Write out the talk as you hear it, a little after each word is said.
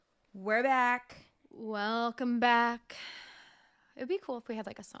We're back. Welcome back. It'd be cool if we had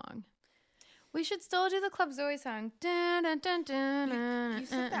like a song. We should still do the Club Zoe song. Dun, dun, dun, dun, You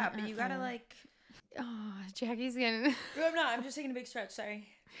said that, but you gotta like. Oh, Jackie's getting No, I'm not. I'm just taking a big stretch. Sorry.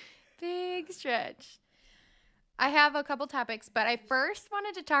 big stretch. I have a couple topics, but I first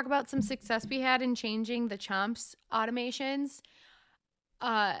wanted to talk about some success we had in changing the Chomps automations.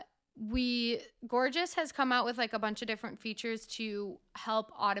 Gorgeous has come out with like a bunch of different features to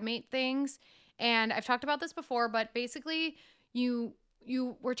help automate things. And I've talked about this before, but basically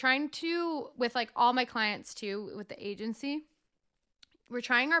we're trying to, with like all my clients too, with the agency, we're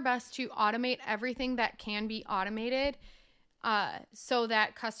trying our best to automate everything that can be automated, so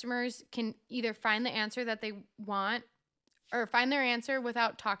that customers can either find the answer that they want or find their answer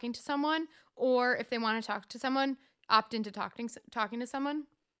without talking to someone, or if they want to talk to someone, opt into talking to someone.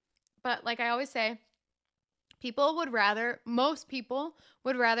 But like I always say, most people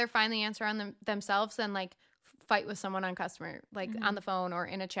would rather find the answer on themselves than like fight with someone on customer, like on the phone or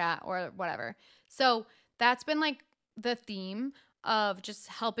in a chat or whatever. So that's been like the theme of just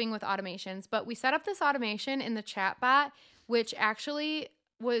helping with automations. But we set up this automation in the chat bot, which actually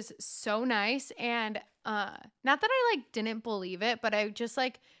was so nice. And not that I like didn't believe it, but I just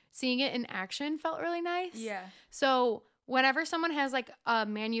like seeing it in action felt really nice. Yeah. So whenever someone has like a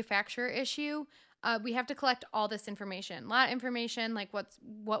manufacturer issue, we have to collect all this information, lot information, like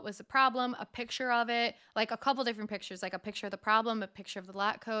what was the problem, a picture of it, like a couple different pictures, like a picture of the problem, a picture of the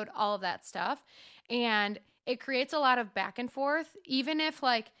lot code, all of that stuff. And it creates a lot of back and forth. Even if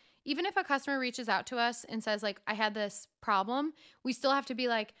a customer reaches out to us and says like, I had this problem, we still have to be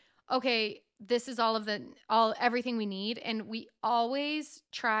like, okay, this is everything we need. And we always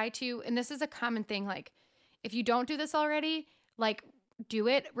try to, and this is a common thing, like if you don't do this already, like do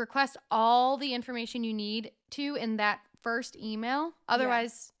it, request all the information you need to in that first email.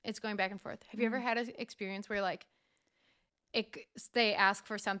 Otherwise, It's going back and forth. Have you ever had an experience where like they ask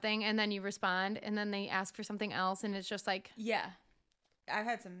for something and then you respond and then they ask for something else and it's just like... Yeah. I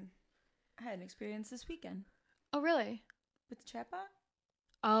had an experience this weekend. Oh, really? With the chatbot?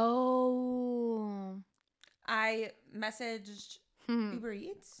 Oh. I messaged Uber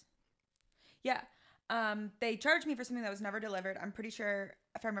Eats. Yeah. They charged me for something that was never delivered. I'm pretty sure,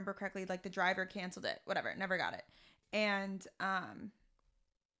 if I remember correctly, like the driver canceled it, whatever, never got it. And I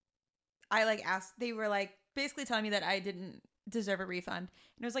like asked, they were like basically telling me that I didn't deserve a refund.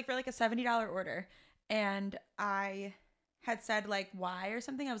 And it was like for like a $70 order. And I had said like why or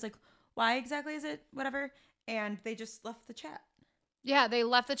something. I was like, why exactly is it whatever? And they just left the chat. Yeah, they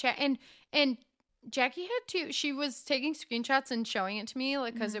left the chat. And Jackie had to, she was taking screenshots and showing it to me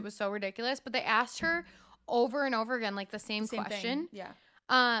like because it was so ridiculous, but they asked her over and over again like the same question. Thing.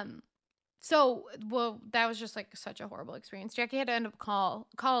 Yeah. So that was just like such a horrible experience. Jackie had to end up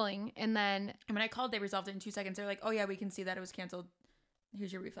calling, and then when I called, they resolved it in 2 seconds. They're like, oh yeah, we can see that it was canceled,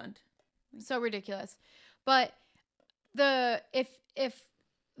 here's your refund. So ridiculous. But if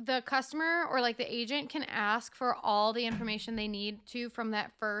the customer or like the agent can ask for all the information they need to from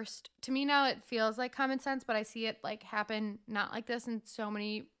that first, to me now it feels like common sense, but I see it like happen not like this in so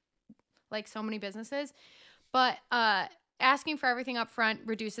many businesses. But asking for everything up front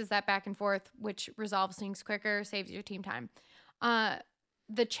reduces that back and forth, which resolves things quicker, saves your team time.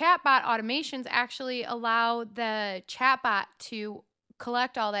 The chatbot automations actually allow the chatbot to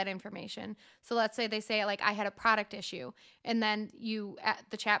collect all that information. So let's say they say like I had a product issue, and then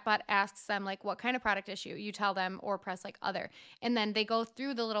the chatbot asks them like what kind of product issue. You tell them or press like other, and then they go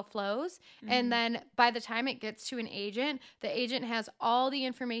through the little flows. And then by the time it gets to an agent, the agent has all the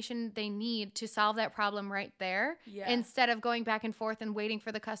information they need to solve that problem right there, instead of going back and forth and waiting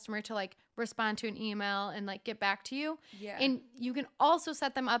for the customer to like respond to an email and like get back to you. Yeah. And you can also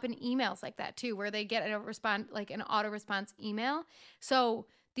set them up in emails like that too, where they get an auto response email. So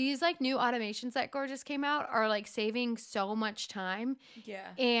these like new automations that Gorgeous came out are like saving so much time. Yeah.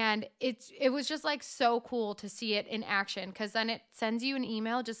 And it was just like so cool to see it in action, because then it sends you an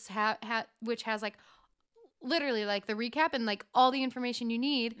email just which has like literally like the recap and like all the information you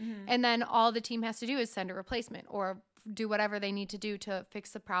need. And then all the team has to do is send a replacement or do whatever they need to do to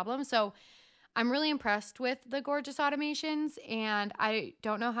fix the problem. So I'm really impressed with the Gorgeous automations, and I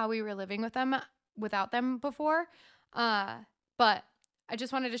don't know how we were living without them before. But I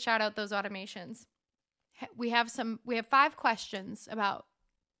just wanted to shout out those automations. We have 5 questions about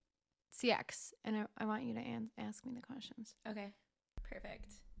CX, and I want you to ask me the questions. Okay.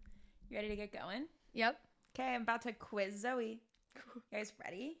 Perfect. You ready to get going? Yep. Okay, I'm about to quiz Zoe. You guys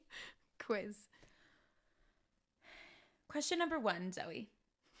ready? Quiz. Question number 1, Zoe.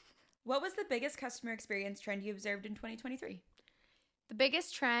 What was the biggest customer experience trend you observed in 2023? The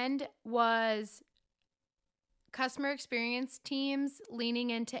biggest trend was customer experience teams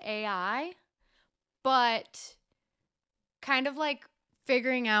leaning into AI, but kind of like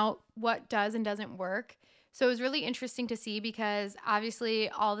figuring out what does and doesn't work. So it was really interesting to see because obviously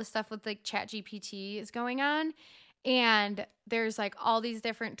all the stuff with like ChatGPT is going on, and there's like all these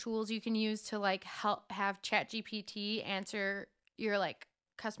different tools you can use to like help have ChatGPT answer your like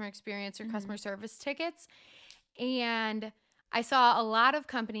customer experience or customer service tickets. And I saw a lot of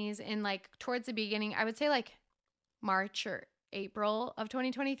companies in like towards the beginning, I would say like March or April of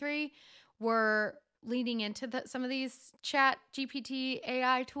 2023, were leading into some of these chat GPT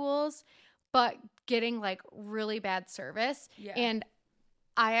AI tools, but getting like really bad service. Yeah. And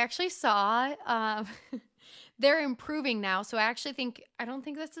I actually saw they're improving now. So I don't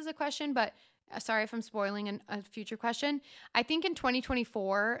think this is a question, but sorry if I'm spoiling a future question. I think in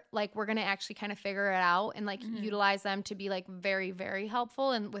 2024, like we're going to actually kind of figure it out and like utilize them to be like very, very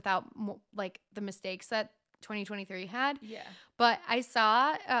helpful and without like the mistakes that 2023 had. Yeah. But I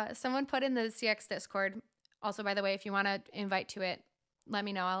saw someone put in the CX Discord. Also, by the way, if you want to invite to it, let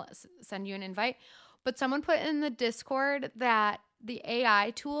me know. I'll send you an invite. But someone put in the Discord that the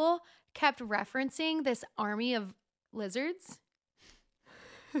AI tool kept referencing this army of lizards.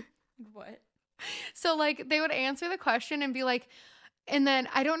 What? So like they would answer the question and be like, and then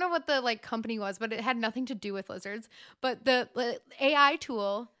I don't know what the like company was, but it had nothing to do with lizards. But the AI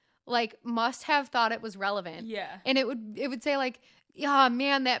tool like must have thought it was relevant. Yeah. And it would say like, yeah,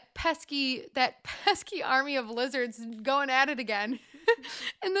 man, that pesky army of lizards going at it again.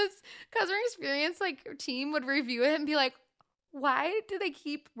 And this customer experience like team would review it and be like, why do they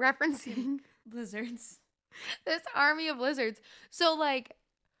keep referencing lizards? This army of lizards. So like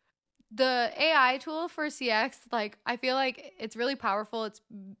the AI tool for CX, like I feel like it's really powerful. It's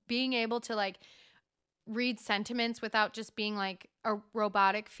being able to like read sentiments without just being like a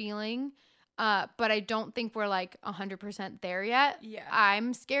robotic feeling. But I don't think we're like 100% there yet. Yeah.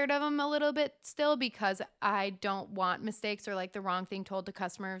 I'm scared of them a little bit still because I don't want mistakes or like the wrong thing told to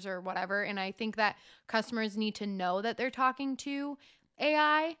customers or whatever. And I think that customers need to know that they're talking to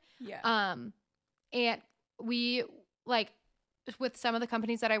AI. Yeah. And we like with some of the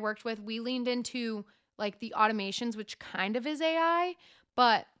companies that I worked with, we leaned into like the automations, which kind of is AI,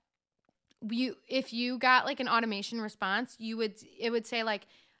 but if you got like an automation response, it would say like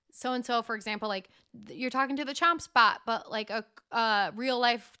so and so, for example, like you're talking to the chomp spot, but like a real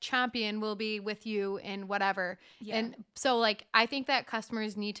life champion will be with you in whatever. Yeah. And so like I think that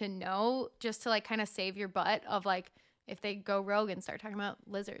customers need to know just to like kind of save your butt of like if they go rogue and start talking about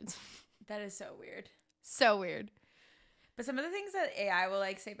lizards. That is so weird. So weird. But some of the things that AI will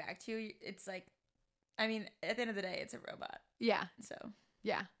like say back to you, it's like, I mean, at the end of the day, it's a robot. Yeah. So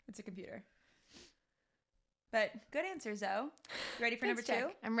yeah, it's a computer. But good answer, Zoe. You ready for Thanks, number 2?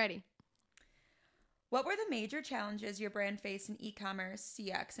 Jack. I'm ready. What were the major challenges your brand faced in e-commerce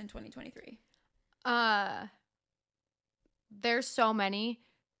CX in 2023? There's so many.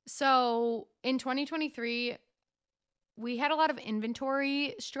 So in 2023, we had a lot of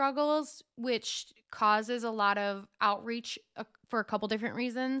inventory struggles, which causes a lot of outreach for a couple different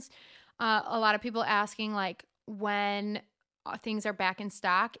reasons. A lot of people asking like when things are back in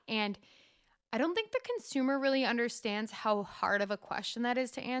stock, and I don't think the consumer really understands how hard of a question that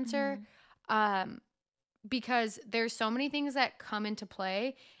is to answer, because there's so many things that come into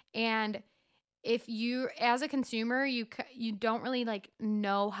play, and if you as a consumer you don't really like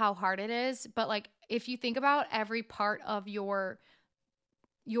know how hard it is, but like if you think about every part of your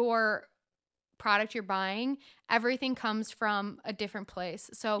product you're buying, everything comes from a different place.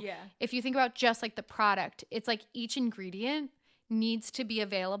 So if you think about just like the product, it's like each ingredient needs to be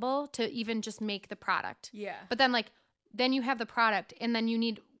available to even just make the product. Yeah. But then you have the product, and then you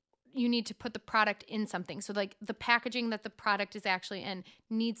need to put the product in something. So like the packaging that the product is actually in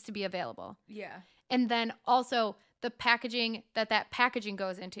needs to be available. Yeah. And then also the packaging that packaging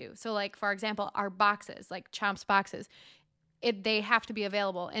goes into. So like, for example, our boxes, like Chomp's boxes, they have to be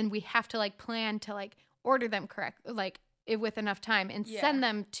available, and we have to like plan to like order them with enough time and send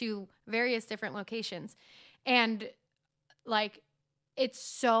them to various different locations. And like,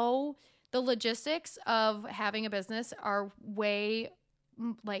 the logistics of having a business are way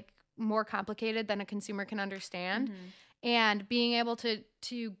like more complicated than a consumer can understand. Mm-hmm. And being able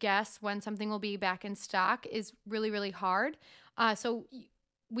to guess when something will be back in stock is really, really hard. So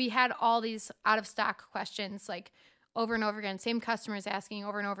we had all these out of stock questions like over and over again, same customers asking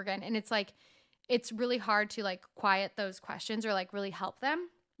over and over again. And it's like, it's really hard to like quiet those questions or like really help them.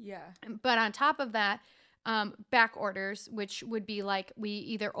 Yeah. But on top of that, back orders, which would be like we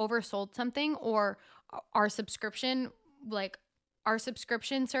either oversold something or our subscription like our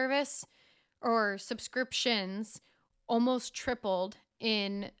subscription service or subscriptions almost tripled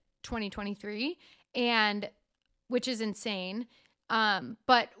in 2023, and which is insane.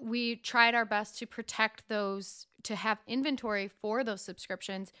 But we tried our best to protect those, to have inventory for those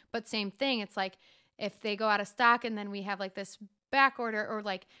subscriptions. But same thing, it's like if they go out of stock and then we have like this back order or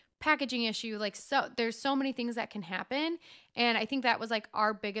like packaging issue, like, so there's so many things that can happen. And I think that was like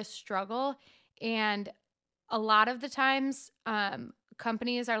our biggest struggle. And a lot of the times,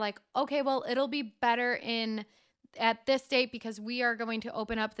 companies are like, okay, well, it'll be better at this date because we are going to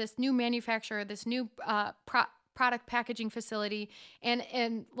open up this new manufacturer, this new product packaging facility.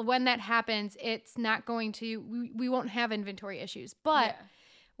 And when that happens, it's not going to, we won't have inventory issues. But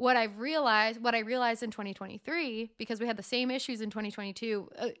what I realized in 2023, because we had the same issues in 2022,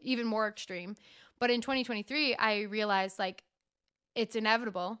 even more extreme. But in 2023, I realized like it's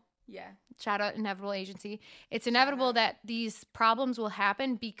inevitable. Yeah. Shout out Inevitable Agency. It's inevitable that these problems will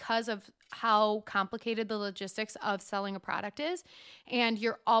happen because of how complicated the logistics of selling a product is. And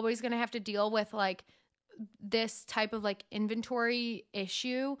you're always going to have to deal with like this type of like inventory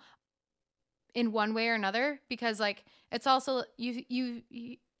issue in one way or another, because like it's also you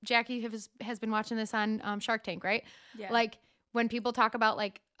Jackie has been watching this on Shark Tank, right? Yeah. Like when people talk about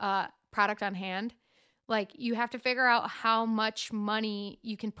like product on hand, like you have to figure out how much money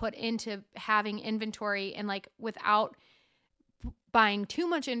you can put into having inventory and like without buying too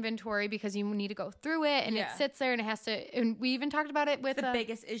much inventory, because you need to go through it and it sits there and it has to, and we even talked about it with the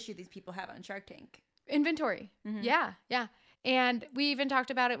biggest issue these people have on Shark Tank. Inventory. Mm-hmm. Yeah. And we even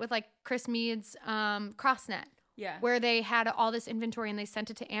talked about it with like Chris Mead's CrossNet. Yeah. Where they had all this inventory and they sent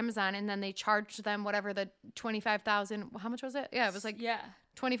it to Amazon and then they charged them whatever the $25,000. How much was it? Yeah, it was like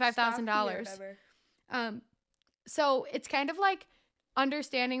 $25,000. So it's kind of like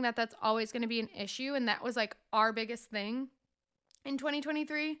understanding that that's always going to be an issue, and that was like our biggest thing in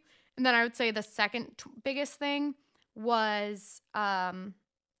 2023. And then I would say the second biggest thing was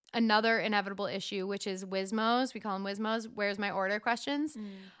another inevitable issue, which is WISMOs. We call them WISMOs. Where's my order questions?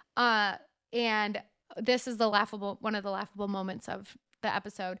 And this is one of the laughable moments of the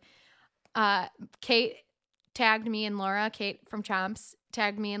episode. Kate tagged me and Laura, Kate from Chomps,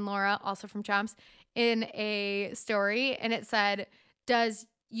 tagged me and Laura, also from Chomps, in a story. And it said, does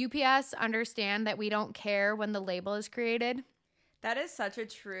UPS understand that we don't care when the label is created? That is such a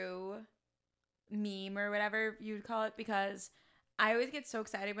true meme or whatever you'd call it, because I always get so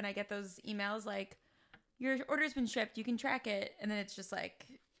excited when I get those emails like, your order's been shipped, you can track it. And then it's just like,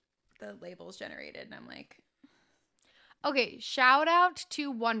 the label's generated, and I'm like, okay, shout out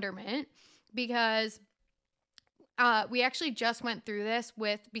to Wonderment, because we actually just went through this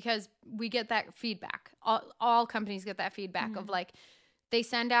because we get that feedback. All companies get that feedback of like, they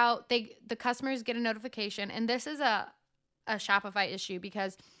send out, the customers get a notification, and this is a Shopify issue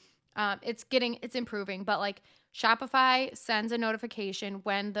because it's improving, but like Shopify sends a notification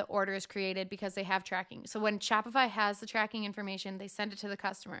when the order is created because they have tracking. So when Shopify has the tracking information, they send it to the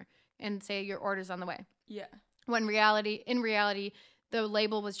customer and say your order's on the way. Yeah. When in reality, the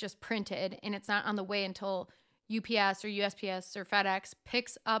label was just printed and it's not on the way until UPS or USPS or FedEx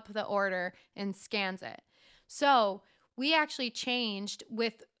picks up the order and scans it. So we actually changed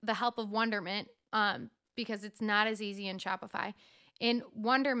with the help of Wonderment, because it's not as easy in Shopify. And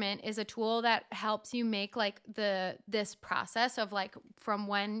Wonderment is a tool that helps you make like this process of like from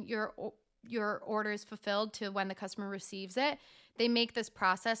when your order is fulfilled to when the customer receives it. They make this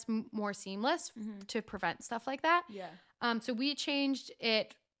process more seamless to prevent stuff like that. Yeah. So we changed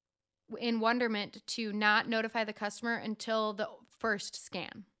it in Wonderment to not notify the customer until the first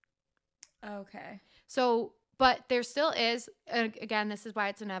scan. Okay. So, but there still is, again, this is why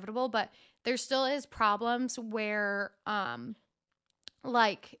it's inevitable, but there still is problems where,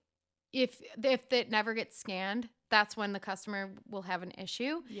 like if it never gets scanned, that's when the customer will have an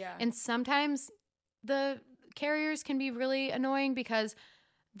issue. Yeah. And sometimes the carriers can be really annoying because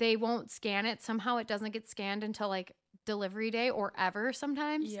they won't scan it. Somehow it doesn't get scanned until like delivery day or ever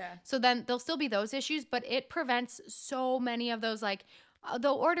sometimes. Yeah. So then there'll still be those issues, but it prevents so many of those, like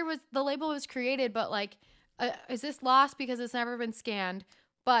the label was created, but like, is this lost because it's never been scanned?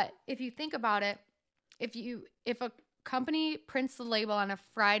 But if you think about it, if a company prints the label on a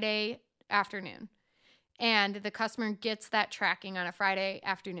Friday afternoon and the customer gets that tracking on a Friday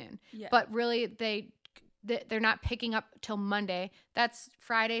afternoon, but really they're not picking up till Monday. That's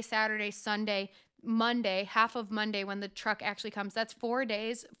Friday, Saturday, Sunday, Monday, half of Monday when the truck actually comes. That's 4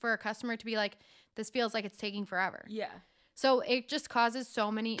 days for a customer to be like, this feels like it's taking forever. Yeah. So it just causes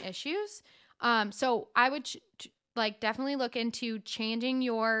so many issues. So I would definitely look into changing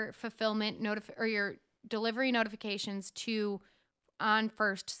your fulfillment or your delivery notifications to on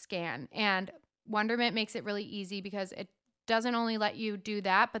first scan. And Wondermint makes it really easy because it doesn't only let you do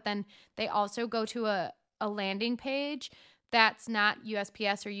that, but then they also go to a landing page that's not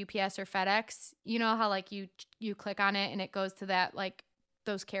USPS or UPS or FedEx. You know how like you click on it and it goes to that like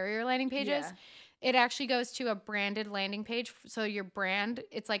those carrier landing pages? Yeah. It actually goes to a branded landing page. So your brand,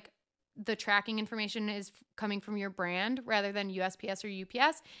 it's like the tracking information is coming from your brand rather than USPS or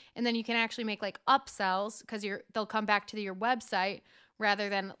UPS. And then you can actually make like upsells because they'll come back to your website rather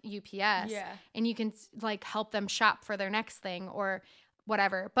than UPS. Yeah. And you can like help them shop for their next thing or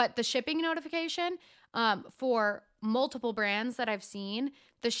whatever. But the shipping notification for multiple brands that I've seen,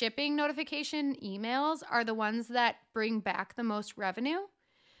 the shipping notification emails are the ones that bring back the most revenue.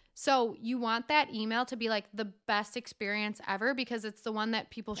 So you want that email to be like the best experience ever because it's the one that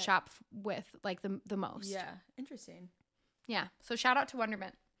people shop with like the most. Yeah. Interesting. Yeah. So shout out to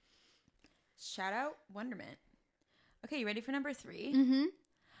Wondermint. Shout out Wondermint. Okay, you ready for number 3? Mm-hmm.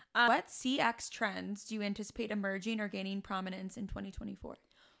 What CX trends do you anticipate emerging or gaining prominence in 2024?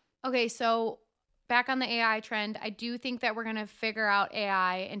 Okay, so back on the AI trend, I do think that we're going to figure out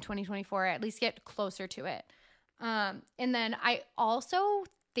AI in 2024, at least get closer to it. And then I also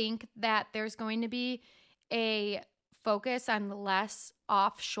think that there's going to be a focus on less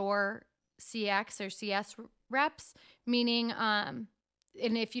offshore CX or CS reps, meaning, and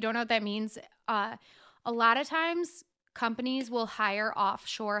if you don't know what that means, a lot of times companies will hire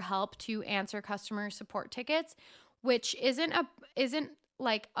offshore help to answer customer support tickets, which isn't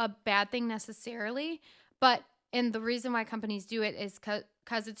like a bad thing necessarily, and the reason why companies do it is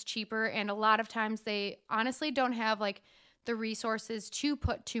because it's cheaper, and a lot of times they honestly don't have like the resources to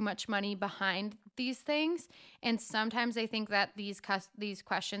put too much money behind these things, and sometimes they think that these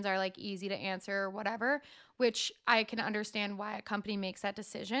questions are like easy to answer or whatever, which I can understand why a company makes that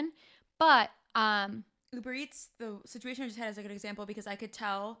decision. But Uber Eats, the situation I just had is a good example because I could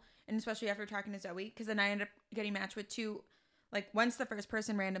tell, and especially after talking to Zoe, because then I ended up getting matched with 2. Like once the first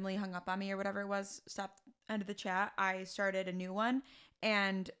person randomly hung up on me or whatever it was, stopped end of the chat, I started a new one,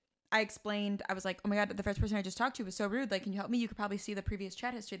 and I explained, I was like, oh my God, the first person I just talked to was so rude. Like, can you help me? You could probably see the previous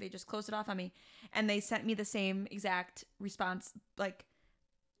chat history. They just closed it off on me. And they sent me the same exact response, like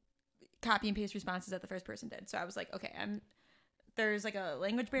copy and paste responses that the first person did. So I was like, okay, there's like a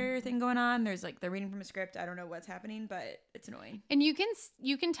language barrier thing going on. There's like, they're reading from a script. I don't know what's happening, but it's annoying. And you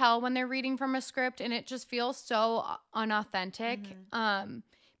can tell when they're reading from a script, and it just feels so unauthentic. Mm-hmm.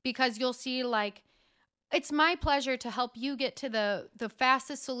 Because you'll see like, it's my pleasure to help you get to the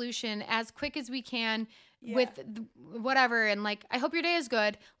fastest solution as quick as we can with whatever. And like, I hope your day is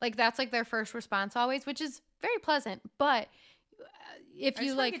good. Like that's like their first response always, which is very pleasant. But if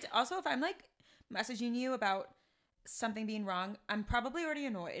you like, also if I'm like messaging you about something being wrong, I'm probably already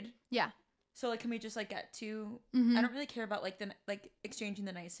annoyed. Yeah. So like, can we just like get to, Mm-hmm. I don't really care about like exchanging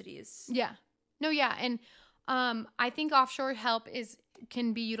the niceties. Yeah. No. Yeah. And I think offshore help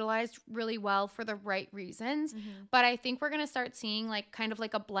can be utilized really well for the right reasons. Mm-hmm. But I think we're going to start seeing like kind of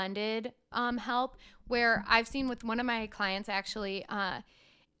like a blended help where I've seen with one of my clients actually,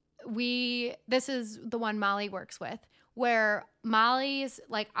 this is the one Molly works with, where Molly's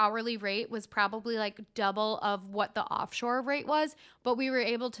like hourly rate was probably like double of what the offshore rate was. But we were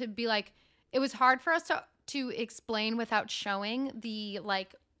able to be like, it was hard for us to explain without showing the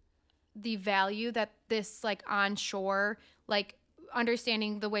value that this like onshore, like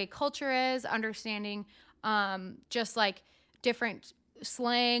understanding the way culture is, understanding just like different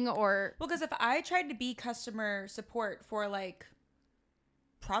slang or. Well, because if I tried to be customer support for like,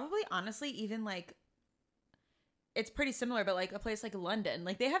 probably honestly even like, it's pretty similar, but like a place like London,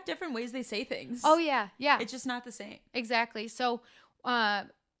 like they have different ways they say things. Oh yeah. Yeah. It's just not the same. Exactly. So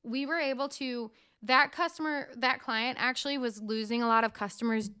we were able to, that client actually was losing a lot of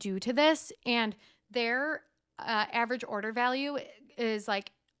customers due to this, and their average order value is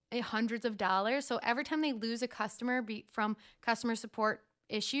like hundreds of dollars. So every time they lose a customer from customer support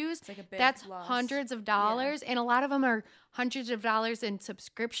issues, it's like a big that's loss. Hundreds of dollars. Yeah. And a lot of them are hundreds of dollars in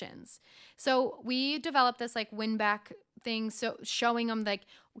subscriptions. So we developed this like win back thing. So showing them like,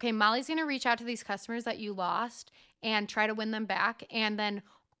 okay, Molly's going to reach out to these customers that you lost and try to win them back. And then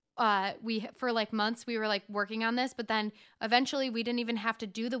for like months we were like working on this, but then eventually we didn't even have to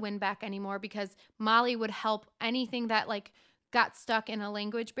do the win back anymore because Molly would help anything that like got stuck in a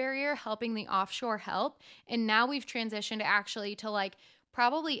language barrier, helping the offshore help. And now we've transitioned actually to like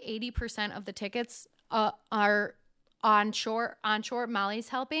probably 80% of the tickets are onshore Molly's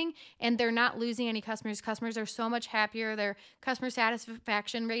helping, and they're not losing any customers. Customers are so much happier. Their customer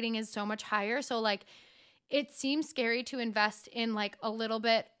satisfaction rating is so much higher. So like, it seems scary to invest in like a little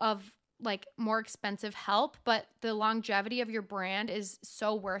bit of like more expensive help, but the longevity of your brand is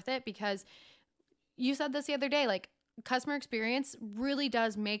so worth it because you said this the other day, like customer experience really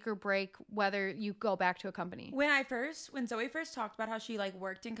does make or break whether you go back to a company. When Zoe first talked about how she like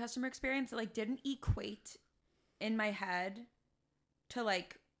worked in customer experience, it like didn't equate in my head to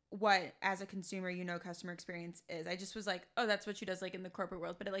like what as a consumer customer experience is. I just was like, oh, that's what she does like in the corporate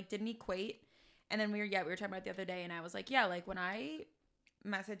world, but it like didn't equate. And then we were talking about it the other day, and I was like, yeah, like when I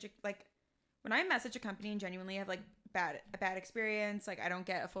message a company and genuinely have like a bad experience, like I don't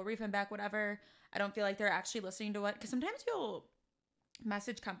get a full refund back, whatever, I don't feel like they're actually listening to because sometimes you'll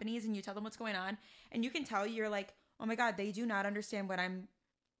message companies and you tell them what's going on and you can tell you're like, oh my God, they do not understand what I'm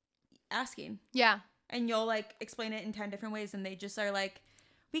asking. Yeah. And you'll like explain it in 10 different ways and they just are like,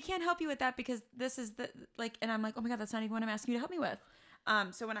 we can't help you with that because this is the like, and I'm like, oh my God, that's not even what I'm asking you to help me with.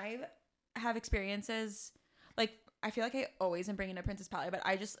 So when I have experiences, like I feel like I always am bringing a Princess Polly, but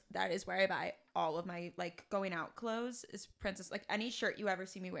that is where I buy all of my like going out clothes is Princess. Like any shirt you ever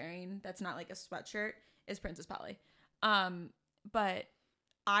see me wearing that's not like a sweatshirt is Princess Polly. But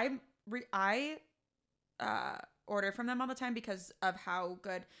I order from them all the time because of how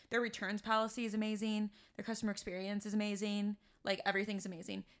good their returns policy is amazing. Their customer experience is amazing. Like everything's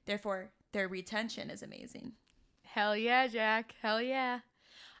amazing. Therefore, their retention is amazing. Hell yeah, Jack. Hell yeah.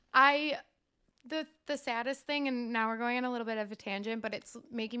 The saddest thing, and now we're going on a little bit of a tangent, but it's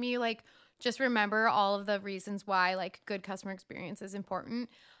making me like just remember all of the reasons why like good customer experience is important.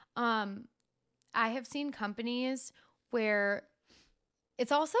 I have seen companies where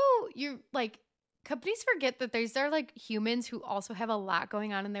it's also companies forget that these are like humans who also have a lot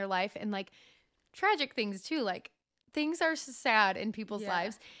going on in their life and like tragic things too. Like things are sad in people's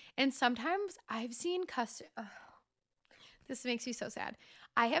lives. And sometimes I've seen this makes me so sad.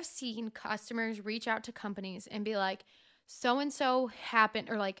 I have seen customers reach out to companies and be like, so-and-so happened,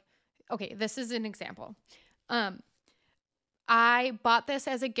 or like, okay, this is an example. I bought this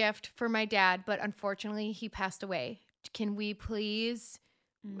as a gift for my dad, but unfortunately he passed away. Can we please,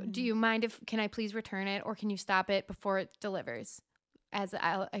 do you mind can I please return it, or can you stop it before it delivers, as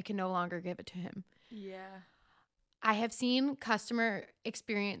I can no longer give it to him? Yeah. I have seen customer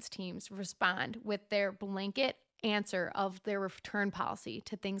experience teams respond with their blanket answer of their return policy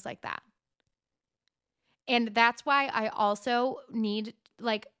to things like that. And that's why I also need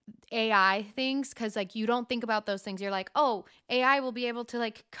like AI things, because like you don't think about those things. You're like, oh, AI will be able to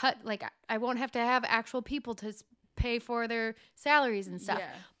like cut, like I won't have to have actual people to pay for their salaries and stuff.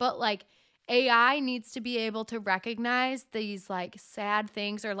 Yeah. But like AI needs to be able to recognize these like sad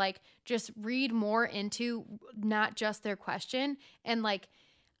things, or like just read more into not just their question. And like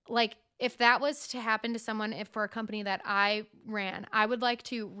if that was to happen to someone, if for a company that I ran, I would like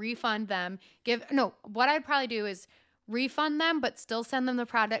to refund them. What I'd probably do is refund them, but still send them the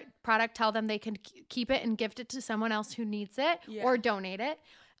product, tell them they can keep it and gift it to someone else who needs it, or donate it.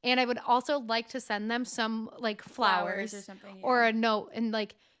 And I would also like to send them some like flowers or something, or a note. And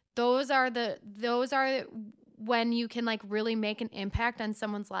like those are when you can like really make an impact on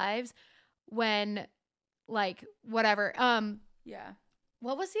someone's lives, when like whatever. Yeah.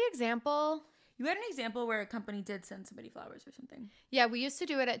 What was the example? You had an example where a company did send somebody flowers or something. Yeah, we used to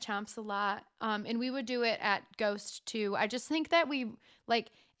do it at Chomps a lot. And we would do it at Ghost too. I just think that we like,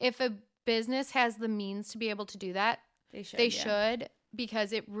 if a business has the means to be able to do that, they should,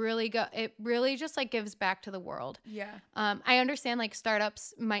 because it really just like gives back to the world. Yeah. I understand like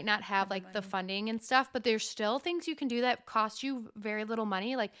startups might not have like the funding and stuff, but there's still things you can do that cost you very little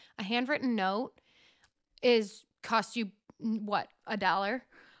money. Like a handwritten note cost you what, $1?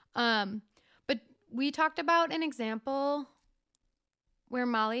 But we talked about an example where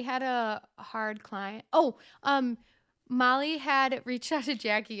Molly had a hard client. Molly had reached out to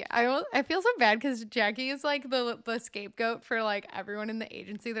Jackie. I feel so bad because Jackie is like the scapegoat for like everyone in the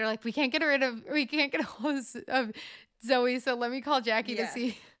agency. They're like, we can't get a hold of Zoe, so let me call Jackie to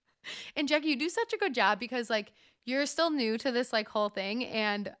see. And Jackie, you do such a good job because like you're still new to this like whole thing,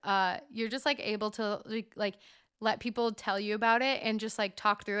 and you're just like able to like let people tell you about it and just like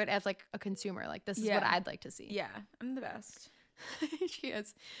talk through it as like a consumer. Like this is what I'd like to see. Yeah, I'm the best. She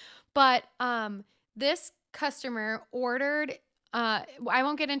is. But this customer ordered, I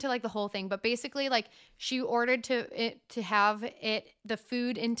won't get into like the whole thing, but basically like she ordered to have the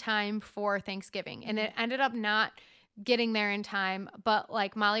food in time for Thanksgiving, and it ended up not getting there in time, but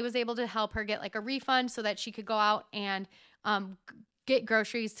like Molly was able to help her get like a refund so that she could go out and get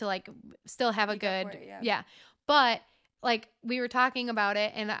groceries to like still have a good But like we were talking about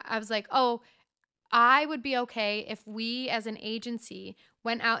it, and I was like, oh, I would be okay if we as an agency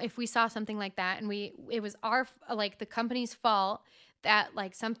went out, if we saw something like that and it was our, like the company's fault that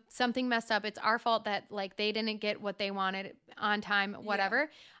like something messed up. It's our fault that like they didn't get what they wanted on time, whatever.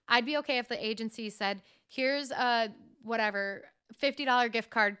 I'd be okay if the agency said, here's a whatever $50 gift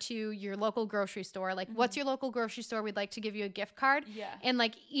card to your local grocery store. Like, what's your local grocery store? We'd like to give you a gift card. Yeah. And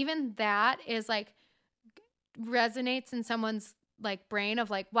like, even that is like resonates in someone's like brain of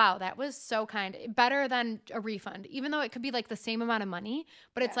like, wow, that was so kind. Better than a refund, even though it could be like the same amount of money,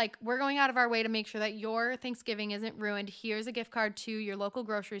 but it's like, we're going out of our way to make sure that your Thanksgiving isn't ruined. Here's a gift card to your local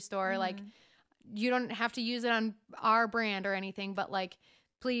grocery store. Like, you don't have to use it on our brand or anything, but like,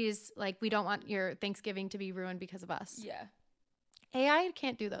 please, like, we don't want your Thanksgiving to be ruined because of us. Yeah. AI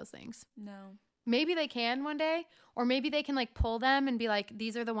can't do those things. No. Maybe they can one day, or maybe they can like pull them and be like,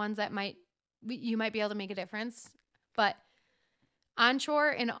 these are the ones that you might be able to make a difference. But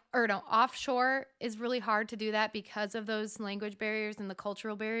offshore is really hard to do that because of those language barriers and the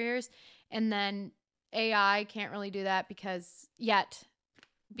cultural barriers. And then AI can't really do that because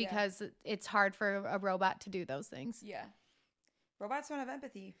it's hard for a robot to do those things. Yeah. Robots don't have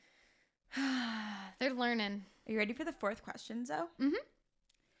empathy. They're learning. Are you ready for the fourth question, Zoe? Mm-hmm.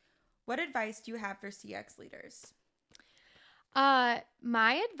 What advice do you have for CX leaders?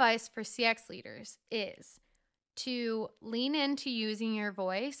 My advice for CX leaders is to lean into using your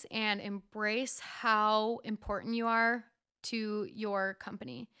voice and embrace how important you are to your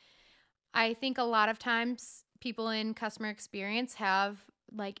company. I think a lot of times people in customer experience have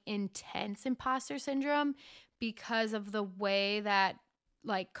like intense imposter syndrome because of the way that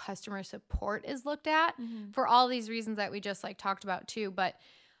like customer support is looked at for all these reasons that we just like talked about too. But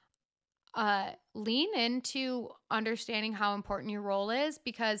lean into understanding how important your role is,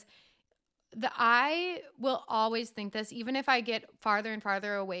 because I will always think this, even if I get farther and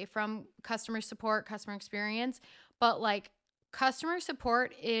farther away from customer support, customer experience, but like customer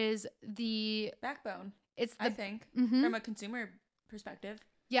support is the backbone. I think from a consumer perspective.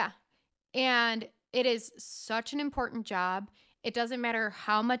 Yeah. And it is such an important job. It doesn't matter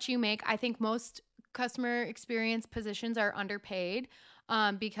how much you make. I think most customer experience positions are underpaid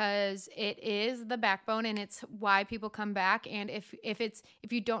because it is the backbone and it's why people come back. And if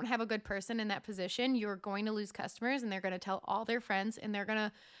you don't have a good person in that position, you're going to lose customers and they're going to tell all their friends and you're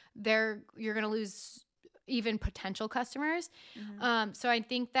going to lose even potential customers. So I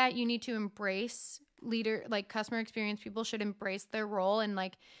think that you need to embrace customer experience people should embrace their role and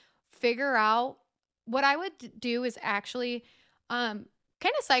like figure out. What I would do is actually kind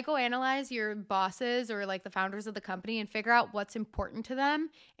of psychoanalyze your bosses or like the founders of the company and figure out what's important to them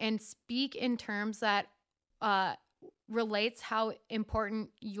and speak in terms that relates how important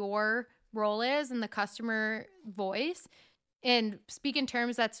your role is in the customer voice, and speak in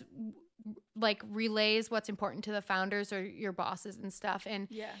terms that's like relays what's important to the founders or your bosses and stuff. And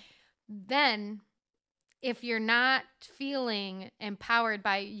then if you're not feeling empowered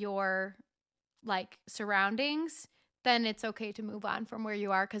by your like surroundings, then it's okay to move on from where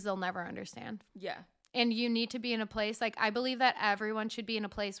you are because they'll never understand. Yeah. And you need to be in a place, like I believe that everyone should be in a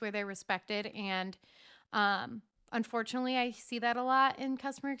place where they're respected. And unfortunately, I see that a lot in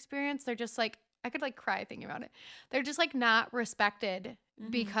customer experience. They're just like, I could like cry thinking about it. They're just like not respected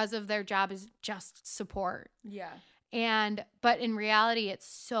because of their job is just support. Yeah. But in reality, it's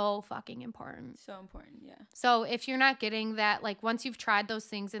so fucking important. So important, yeah. So if you're not getting that, like once you've tried those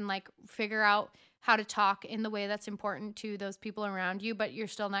things and like figure out how to talk in the way that's important to those people around you, but you're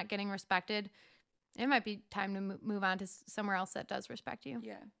still not getting respected, it might be time to move on to somewhere else that does respect you.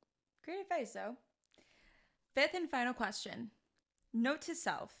 Yeah. Great advice, though. Fifth and final question. Note to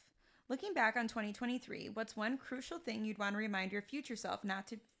self. Looking back on 2023, what's one crucial thing you'd want to remind your future self not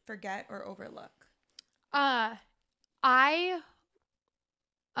to forget or overlook?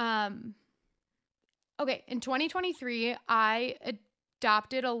 In 2023, I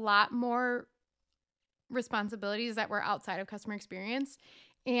adopted a lot more responsibilities that were outside of customer experience.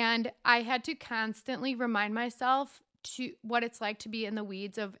 And I had to constantly remind myself to what it's like to be in the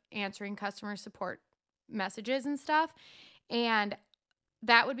weeds of answering customer support messages and stuff. And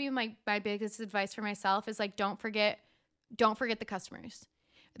that would be my biggest advice for myself is like, don't forget the customers.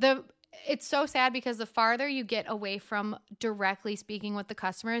 It's so sad because the farther you get away from directly speaking with the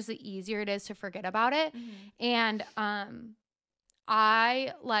customers, the easier it is to forget about it. And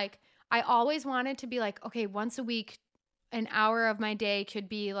I always wanted to be like, okay, once a week, an hour of my day could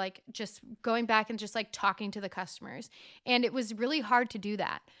be like just going back and just like talking to the customers. And it was really hard to do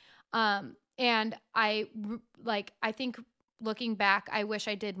that. And I think looking back, I wish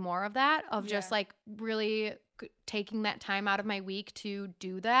I did more of that, of just like really taking that time out of my week to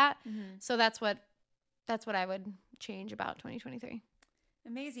do that. So that's what I would change about 2023.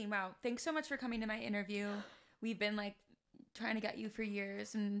 Amazing. Wow. Thanks so much for coming to my interview. We've been like trying to get you for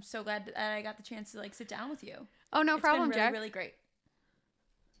years, and I'm so glad that I got the chance to like sit down with you. Oh, no problem, It's been really, Jack. really great.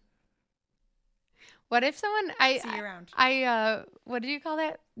 What if someone See you around. What do you call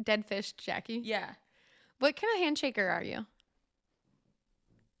that? Dead fish, Jackie. Yeah. What kind of handshaker are you?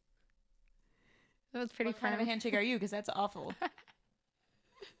 That was pretty What kind of a handshake are you? Because that's awful. Why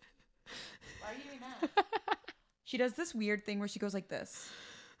are you doing that? She does this weird thing where she goes like this.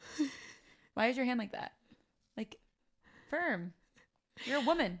 Why is your hand like that? Like, firm. You're a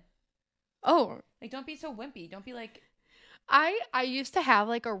woman. Oh, Like, don't be so wimpy. Don't be like. I used to have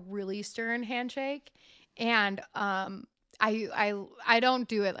like a really stern handshake, and I don't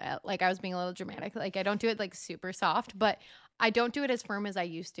do it like I was being a little dramatic. Like I don't do it like super soft, but I don't do it as firm as I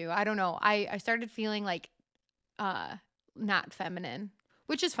used to. I don't know. I started feeling like not feminine,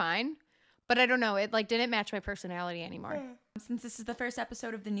 which is fine, but I don't know. It like didn't match my personality anymore. Since this is the first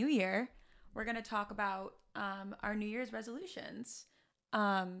episode of the new year, we're gonna talk about our New Year's resolutions.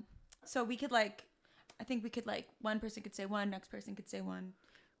 So we could like. I think we could like one person could say one, next person could say one.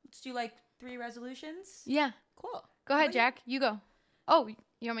 Let's do like 3 resolutions. Yeah. Cool. Go ahead, Jack. You go. Oh, you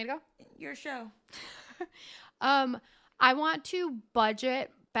want me to go? Your show. I want to budget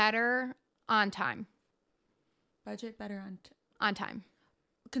better on time. Budget better On time.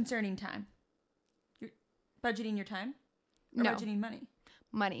 concerning time. You're budgeting your time? Or No. budgeting money?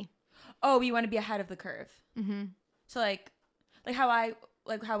 Money. Oh, you want to be ahead of the curve. Mm-hmm. So like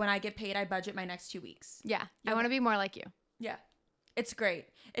how when I get paid, I budget my next 2 weeks. Yeah. I Okay. want to be more like you. Yeah. It's great.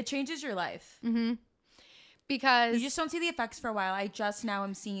 It changes your life. Mm-hmm. Because You just don't see the effects for a while. I just now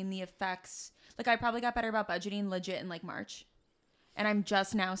am seeing the effects. Like I probably got better about budgeting legit in like March. And I'm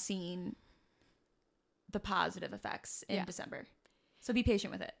just now seeing the positive effects in December. So be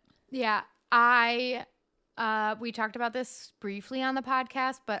patient with it. yeah, we talked about this briefly on the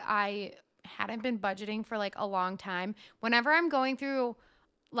podcast, but I hadn't been budgeting for like a long time. Whenever I'm going through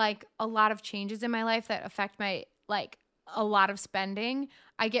like a lot of changes in my life that affect my like a lot of spending,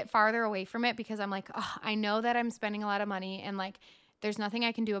 I get farther away from it because I'm like, oh, I know that I'm spending a lot of money and like there's nothing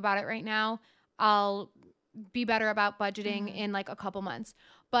I can do about it right now. I'll be better about budgeting in like a couple months.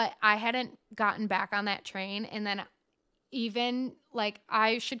 But I hadn't gotten back on that train, and then even like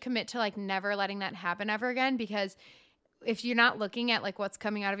I should commit to like never letting that happen ever again, because if you're not looking at like what's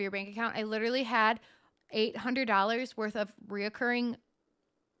coming out of your bank account, I literally had $800 worth of reoccurring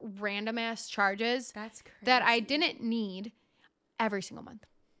random ass charges That's crazy. that I didn't need every single month.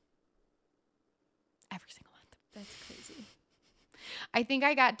 Every single month. That's crazy. I think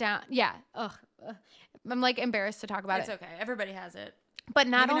I got down. Yeah. Ugh. I'm like embarrassed to talk about It's it. okay. Everybody has it. But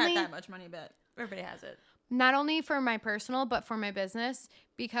not Maybe only not that much money, but everybody has it. not only for my personal, but for my business,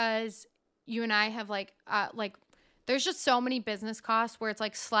 because you and I have like there's just so many business costs where it's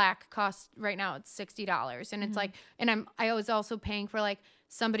like Slack costs right now it's $60, and it's like, and I was also paying for like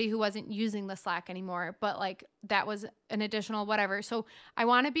somebody who wasn't using the Slack anymore, but like that was an additional whatever. So I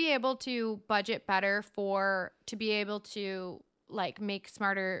want to be able to budget better to be able to like make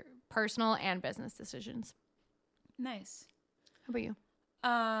smarter personal and business decisions. Nice. How about you?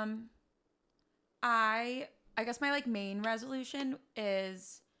 I guess my like main resolution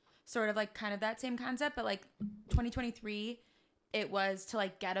is sort of like kind of that same concept, but like 2023 it was to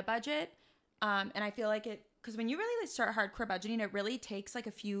like get a budget. And I feel like because when you really like start hardcore budgeting, it really takes like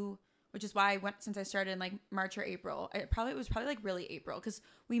a few, which is why I went since I started in like March or April. It was probably like really April, because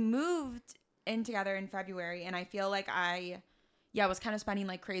we moved in together in February, and I feel like I was kind of spending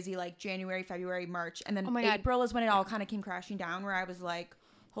like crazy like January, February, March, and then April is when it all kind of came crashing down, where I was like,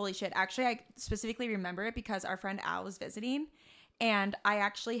 holy shit. Actually, I specifically remember it because our friend Al was visiting, and I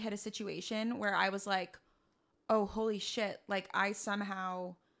actually hit a situation where I was like, oh, holy shit. Like I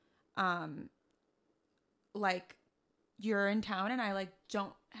somehow, like you're in town and I like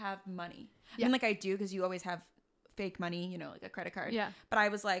don't have money. Yeah. I mean, like I do, because you always have fake money, you know, like a credit card. Yeah. But I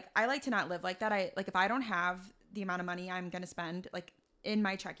was like, I like to not live like that. I like, if I don't have the amount of money I'm going to spend like in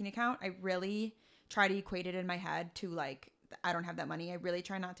my checking account, I really try to equate it in my head to like, I don't have that money. I really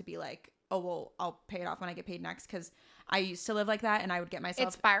try not to be like, oh, well, I'll pay it off when I get paid next. Cause I used to live like that, and I would get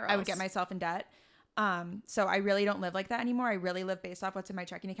myself, I would get myself in debt. So I really don't live like that anymore. I really live based off what's in my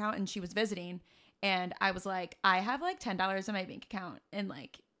checking account. And she was visiting, and I was like, I have like $10 in my bank account, and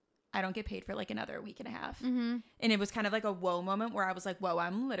like, I don't get paid for like another week and a half. Mm-hmm. And it was kind of like a whoa moment where I was like, whoa,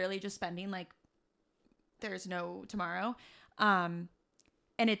 I'm literally just spending like there's no tomorrow. And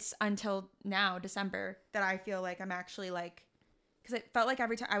it's until now, December, that I feel like I'm actually like, because it felt like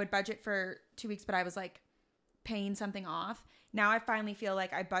every time I would budget for 2 weeks, but I was like paying something off. Now I finally feel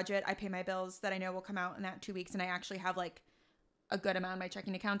like I budget, I pay my bills that I know will come out in that 2 weeks, and I actually have like a good amount in my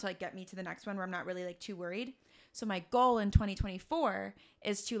checking account to like get me to the next one where I'm not really like too worried. So my goal in 2024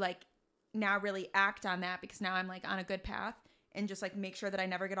 is to like now really act on that, because now I'm like on a good path, and just like make sure that I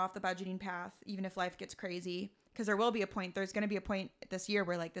never get off the budgeting path, even if life gets crazy. Because there's going to be a point this year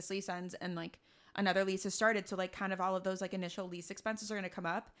where like this lease ends and like another lease has started. So like kind of all of those like initial lease expenses are going to come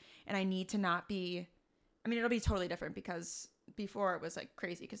up, and I need to not be, I mean, it'll be totally different because before it was like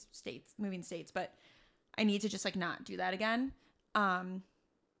crazy because moving states, but I need to just like not do that again.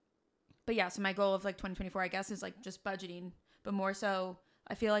 But yeah, so my goal of like 2024, I guess, is like just budgeting, but more so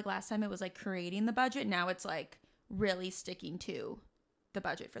I feel like last time it was like creating the budget. Now it's like really sticking to the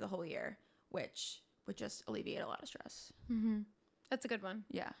budget for the whole year, which would just alleviate a lot of stress. Mm-hmm. That's a good one.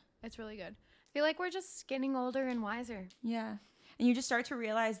 Yeah. It's really good. I feel like we're just getting older and wiser. Yeah. And you just start to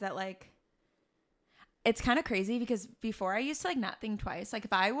realize that like, it's kind of crazy because before I used to like not think twice. Like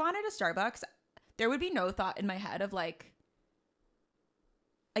if I wanted a Starbucks, there would be no thought in my head of like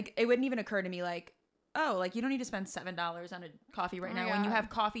it wouldn't even occur to me like, oh, like you don't need to spend $7 on a coffee right now when you have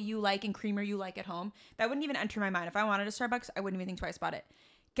coffee you like and creamer you like at home. That wouldn't even enter my mind. If I wanted a Starbucks, I wouldn't even think twice about it.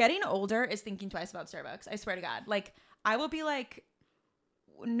 Getting older is thinking twice about Starbucks. I swear to God. Like I will be like,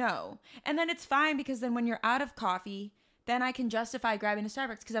 no. And then it's fine because then when you're out of coffee, then I can justify grabbing a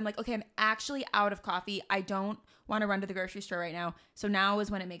Starbucks because I'm like, okay, I'm actually out of coffee. I don't want to run to the grocery store right now. So now is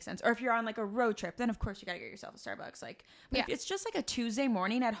when it makes sense. Or if you're on like a road trip, then of course you got to get yourself a Starbucks. Like, but if it's just like a Tuesday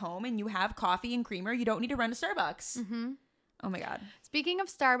morning at home and you have coffee and creamer, you don't need to run to Starbucks. Mm-hmm. Oh my God. Speaking of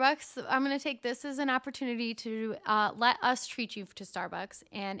Starbucks, I'm going to take this as an opportunity to let us treat you to Starbucks.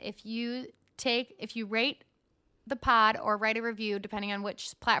 And if you rate the pod or write a review, depending on which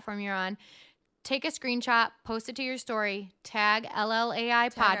platform you're on, take a screenshot, post it to your story, tag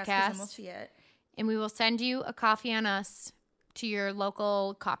LLAI podcast, and we'll see it. And we will send you a coffee on us to your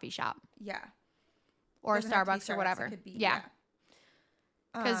local coffee shop. Yeah. Or Starbucks or whatever. It could be, yeah.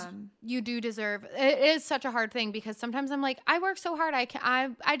 Because you do deserve, it is such a hard thing because sometimes I'm like, I work so hard,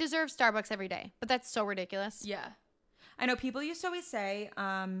 I deserve Starbucks every day. But that's so ridiculous. Yeah. I know people used to always say,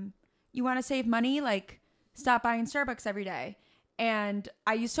 you want to save money? Like, stop buying Starbucks every day. And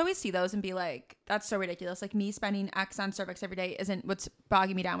I used to always see those and be like, that's so ridiculous. Like me spending X on Starbucks every day isn't what's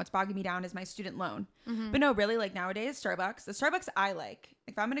bogging me down. What's bogging me down is my student loan. Mm-hmm. But no, really, like nowadays, the Starbucks I like,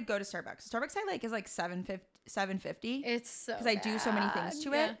 if I'm going to go to Starbucks, Starbucks I like is like $7.50. It's so because I do so many things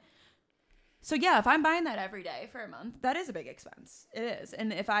to it. So yeah, if I'm buying that every day for a month, that is a big expense. It is.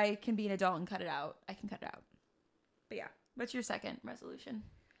 And if I can be an adult and cut it out, I can cut it out. But yeah, what's your second resolution?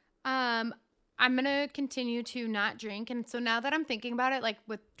 I'm going to continue to not drink. And so now that I'm thinking about it, like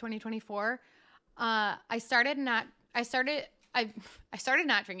with 2024, I started not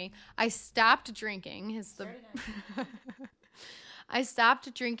drinking. I stopped drinking I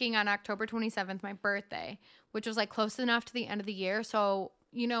stopped drinking on October 27th, my birthday, which was like close enough to the end of the year. So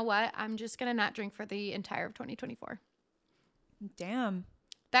you know what? I'm just going to not drink for the entire of 2024. Damn.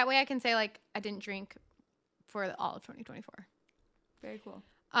 That way I can say like I didn't drink for all of 2024. Very cool.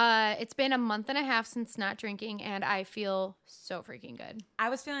 It's been a month and a half since not drinking, and I feel so freaking good. I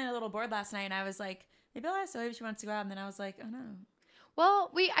was feeling a little bored last night, and I was like, maybe I'll ask Zoe if she wants to go out. And then I was like, oh no. Well,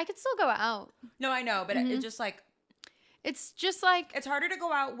 I could still go out. No, I know, but Mm-hmm. it's just like it's harder to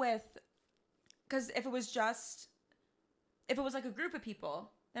go out with, because if it was like a group of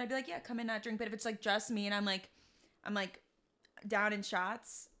people, then I'd be like, yeah, come in, not drink. But if it's like just me and I'm like down in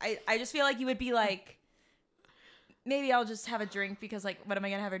shots, I just feel like you would be like, maybe I'll just have a drink because, like, what am I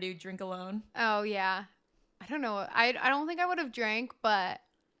going to have her do? Drink alone? Oh, yeah. I don't know. I don't think I would have drank, but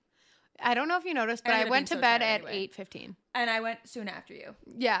I don't know if you noticed, but I went to bed at 8:15. And I went soon after you.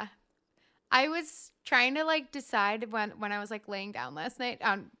 Yeah. I was trying to, like, decide when I was, like, laying down last night,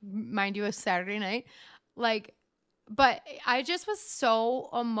 mind you, a Saturday night, like, but I just was so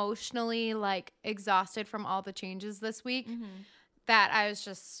emotionally, like, exhausted from all the changes this week that I was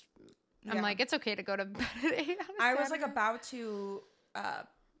just... I'm like, it's okay to go to bed at 8 on a I was Saturday. like about to,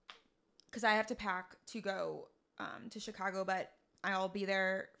 because I have to pack to go to Chicago, but I'll be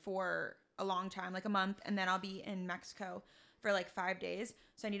there for a long time, like a month, and then I'll be in Mexico for like 5 days.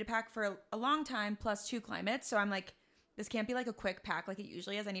 So I need to pack for a long time plus 2 climates. So I'm like, this can't be like a quick pack like it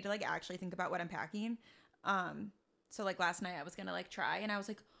usually is. I need to like actually think about what I'm packing. So like last night I was gonna like try, and I was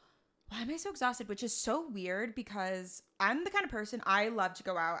like, why am I so exhausted? Which is so weird because I'm the kind of person, I love to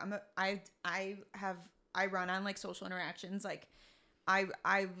go out. I run on like social interactions. Like I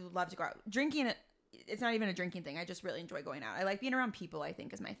love to go out. Drinking, it's not even a drinking thing. I just really enjoy going out. I like being around people, I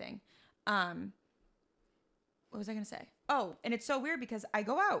think is my thing. What was I going to say? Oh, and it's so weird because I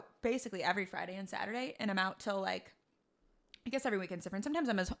go out basically every Friday and Saturday, and I'm out till like, I guess every weekend's different.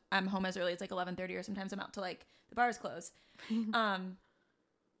 Sometimes I'm home as early as like 11:30, or sometimes I'm out till like the bars close.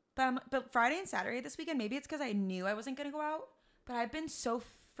 But Friday and Saturday this weekend, maybe it's because I knew I wasn't gonna go out, but I've been so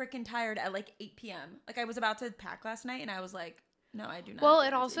freaking tired at like 8 p.m. Like I was about to pack last night, and I was like, no, I do not. Well,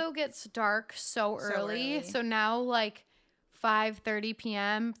 have it energy. also gets dark so early. early. So now like 5:30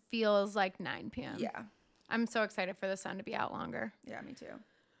 p.m. feels like 9 p.m. Yeah. I'm so excited for the sun to be out longer. Yeah, me too.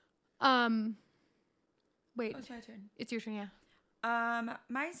 Wait. Oh, it's my turn. It's your turn, yeah.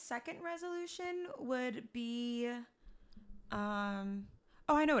 My second resolution would be, oh,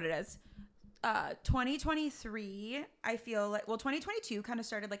 I know what it is. 2023, I feel like, well, 2022 kind of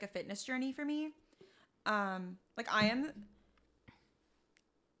started like a fitness journey for me. Like I am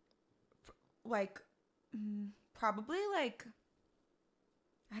like probably like,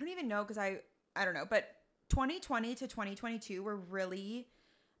 I don't even know because I don't know, but 2020 to 2022 were really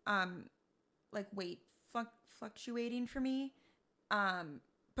like weight fluctuating for me,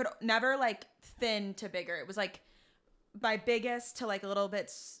 but never like thin to bigger. It was like my biggest to like a little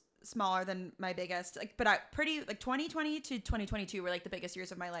bit smaller than my biggest, like, but I pretty like 2020 to 2022 were like the biggest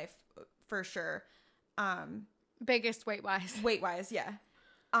years of my life for sure. Biggest weight wise, yeah.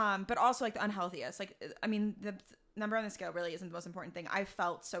 But also like the unhealthiest, like, I mean, the number on the scale really isn't the most important thing. I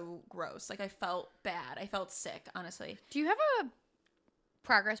felt so gross. Like I felt bad. I felt sick, honestly. Do you have a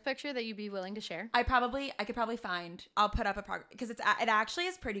progress picture that you'd be willing to share? I could probably find, I'll put up a progress, because it actually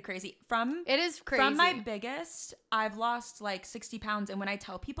is pretty crazy. It is crazy. From my biggest, I've lost like 60 pounds. And when I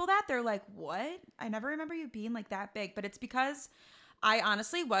tell people that, they're like, what? I never remember you being like that big. But it's because I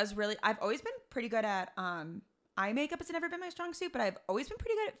honestly I've always been pretty good at eye makeup. It's never been my strong suit, but I've always been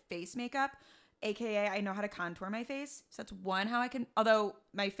pretty good at face makeup. AKA, I know how to contour my face. So that's one, how I can, although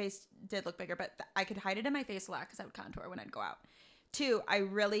my face did look bigger, but I could hide it in my face a lot because I would contour when I'd go out. Two, I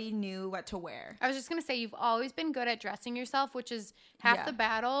really knew what to wear. I was just going to say, you've always been good at dressing yourself, which is half the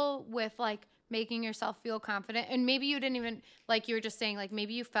battle with like making yourself feel confident. And maybe you didn't even, like you were just saying, like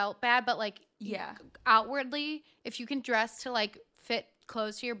maybe you felt bad, but like outwardly, if you can dress to like fit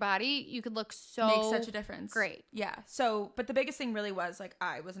clothes to your body, you could look so make such a difference. Great. Yeah. So, but the biggest thing really was like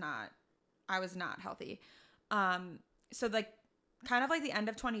I was not healthy. So like kind of like the end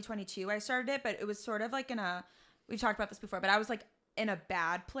of 2022 I started it, but it was sort of like we've talked about this before, but I was like in a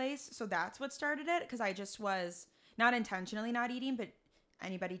bad place. So that's what started it, because I just was not intentionally not eating, but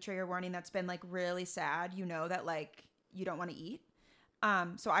anybody, trigger warning, that's been like really sad, you know, that like you don't want to eat.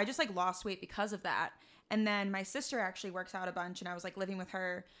 So I just like lost weight because of that. And then my sister actually works out a bunch, and I was like living with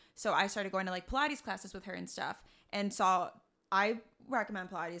her. So I started going to like Pilates classes with her and stuff, and I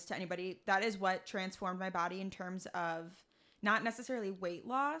recommend Pilates to anybody. That is what transformed my body in terms of not necessarily weight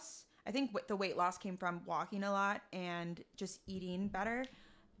loss. I think the weight loss came from walking a lot and just eating better.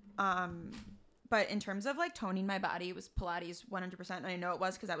 But in terms of like toning my body, it was Pilates 100%. And I know it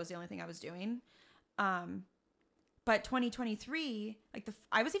was because that was the only thing I was doing. But 2023, like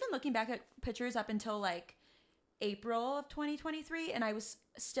I was even looking back at pictures up until like April of 2023, and I was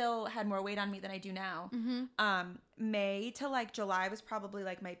still had more weight on me than I do now. Mm-hmm. May to like July was probably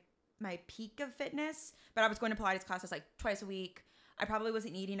like my peak of fitness, but I was going to Pilates classes like twice a week. I probably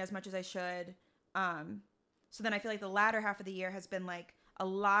wasn't eating as much as I should. So then I feel like the latter half of the year has been like a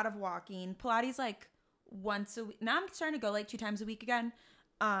lot of walking. Pilates like once a week. Now I'm starting to go like 2 times a week again.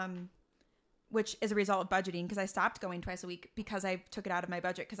 Which is a result of budgeting, because I stopped going twice a week because I took it out of my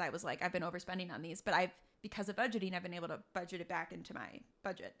budget, because I was like, I've been overspending on these, but because of budgeting, I've been able to budget it back into my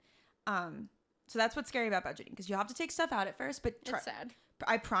budget. So that's what's scary about budgeting, because you have to take stuff out at first, but It's sad.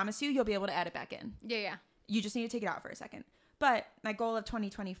 I promise you'll be able to add it back in. Yeah. You just need to take it out for a second. But my goal of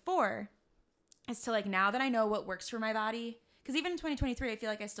 2024 is to like, now that I know what works for my body, because even in 2023, I feel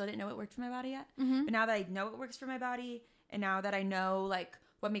like I still didn't know what worked for my body yet. Mm-hmm. But now that I know what works for my body, and now that I know like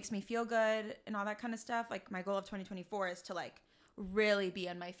what makes me feel good and all that kind of stuff, like my goal of 2024 is to like really be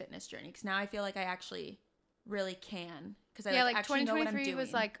on my fitness journey, because now I feel like I actually really can, because I like actually know what I'm doing.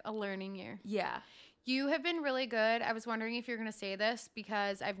 Was like a learning year. Yeah. You have been really good. I was wondering if you're going to say this,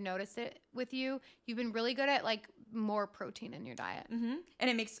 because I've noticed it with you. You've been really good at like more protein in your diet. Mm-hmm. And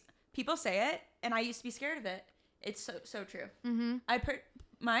it makes people say it, and I used to be scared of it. It's so true. Mm-hmm.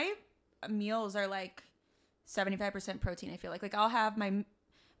 My meals are like 75% protein. I feel like I'll have my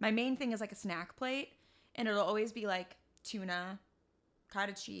main thing is like a snack plate, and it'll always be like tuna,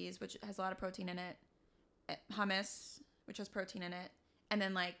 cottage cheese, which has a lot of protein in it, hummus, which has protein in it, and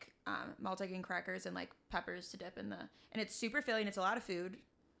then like multigrain crackers and like peppers to dip in and it's super filling. It's a lot of food.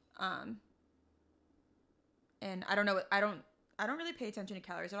 And I don't know, I don't really pay attention to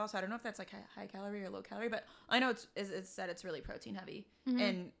calories at all, so I don't know if that's like high calorie or low calorie, but I know it's said it's really protein heavy. Mm-hmm.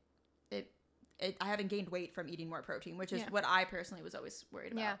 And I haven't gained weight from eating more protein, which is what I personally was always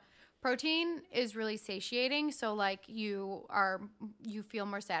worried about. Yeah. Protein is really satiating, so like you feel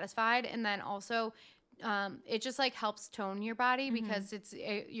more satisfied, and then also it just like helps tone your body because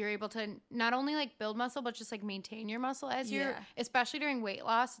you're able to not only like build muscle but just like maintain your muscle as you're, especially during weight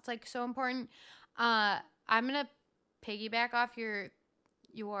loss. It's like so important. I'm gonna piggyback off your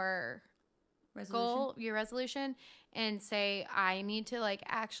goal, your resolution, and say I need to like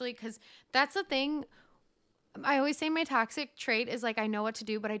actually, because that's the thing. I always say my toxic trait is like I know what to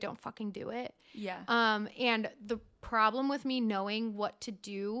do, but I don't fucking do it. Yeah. And the problem with me knowing what to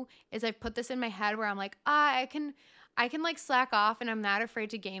do is I've put this in my head where I'm like, I can like slack off, and I'm not afraid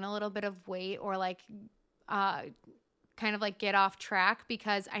to gain a little bit of weight or like kind of like get off track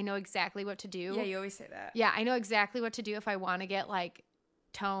because I know exactly what to do. Yeah, you always say that. Yeah, I know exactly what to do if I want to get like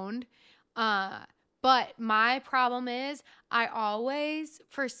toned. But my problem is I always,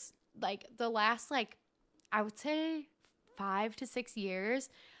 for like the last like I would say 5 to 6 years,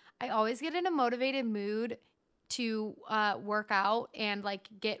 I always get in a motivated mood to work out and like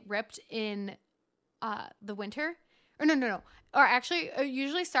get ripped in the winter. Or no. Or actually, it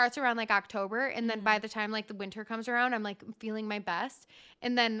usually starts around like October, and then by the time like the winter comes around, I'm like feeling my best,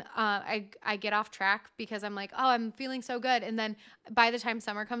 and then I get off track because I'm like, oh, I'm feeling so good, and then by the time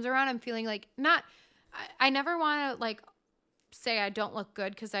summer comes around, I'm feeling like not. I never want to like say I don't look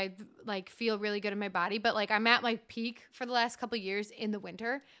good because I like feel really good in my body, but like I'm at my peak for the last couple of years in the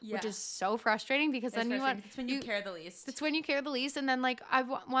winter, which is so frustrating because then it's when you care the least. It's when you care the least, and then like I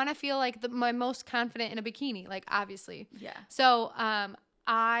want to feel like my most confident in a bikini, like obviously. Yeah. So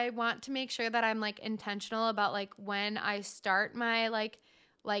I want to make sure that I'm like intentional about like when I start my like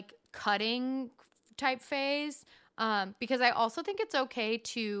cutting type phase, because I also think it's okay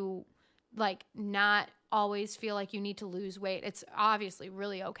to like not always feel like you need to lose weight. It's obviously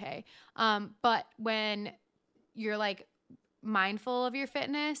really okay. But when you're like mindful of your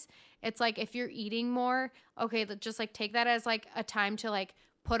fitness, it's like if you're eating more, okay, just like take that as like a time to like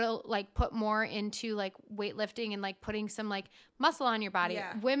put more into like weightlifting and like putting some like muscle on your body.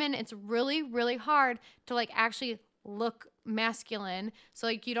 Yeah. Women, it's really, really hard to like actually look masculine, so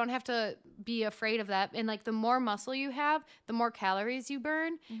like you don't have to be afraid of that, and like the more muscle you have, the more calories you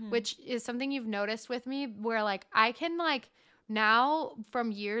burn, which is something you've noticed with me where like I can like now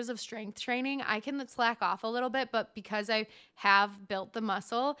from years of strength training I can slack off a little bit, but because I have built the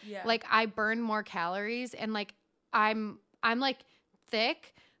muscle, like I burn more calories, and like I'm like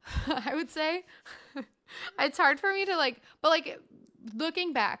thick. I would say it's hard for me to like, but like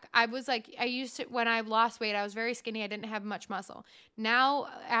looking back, I was like, I used to, when I lost weight, I was very skinny. I didn't have much muscle. Now,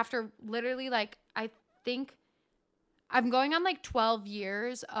 after literally like, I think I'm going on like 12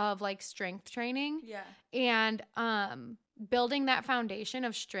 years of like strength training. Yeah. And building that foundation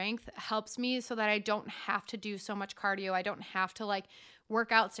of strength helps me so that I don't have to do so much cardio. I don't have to like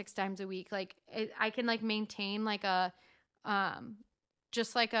work out 6 times a week. Like I can like maintain like a,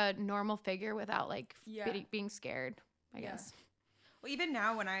 just like a normal figure without like being scared, I guess. Well, even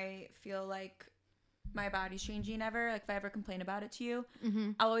now when I feel like my body's changing like if I ever complain about it to you,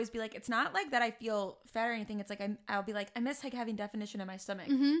 I'll always be like, it's not like that I feel fat or anything. It's like I'll be like, I miss like having definition in my stomach.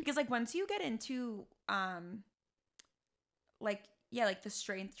 Because like once you get into like the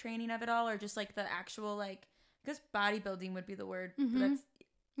strength training of it all, or just like the actual like, because bodybuilding would be the word, but that's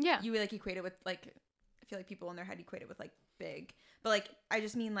you like equate it with like, I feel like people in their head equate it with like big, but like I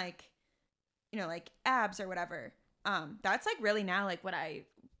just mean like, you know, like abs or whatever. That's like really now like what I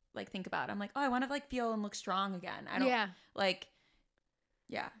like think about. I'm like, oh, I want to like feel and look strong again. I don't like,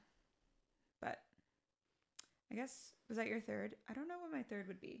 but I guess, was that your third? I don't know what my third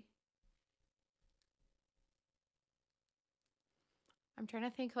would be. I'm trying to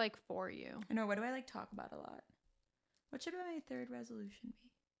think like for you. I know, what do I like talk about a lot? What should my third resolution be?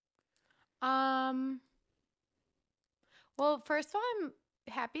 Well, first of all, I'm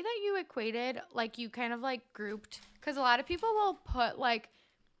happy that you equated, like you kind of like grouped, because a lot of people will put like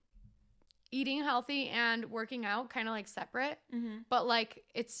eating healthy and working out kind of like separate, but like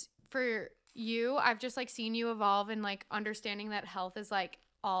it's for you, I've just like seen you evolve and like understanding that health is like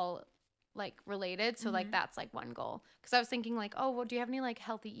all like related, so like that's like one goal, because I was thinking like, oh, well, do you have any like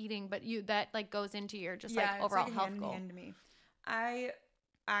healthy eating, but you that like goes into your just like overall like health goal. To me. I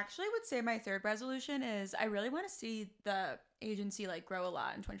actually would say my third resolution is I really want to see the agency like grow a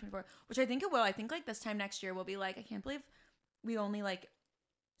lot in 2024, which I think it will. I think like this time next year we'll be like, I can't believe we only like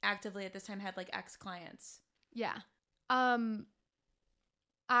actively at this time had like X clients. Yeah. I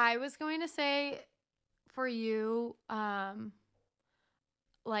was going to say for you,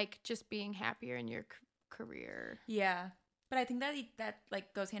 like just being happier in your career. Yeah. But I think that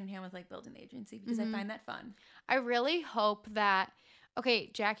like goes hand in hand with like building the agency because I find that fun. I really hope that, okay,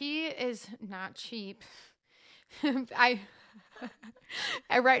 Jackie is not cheap. I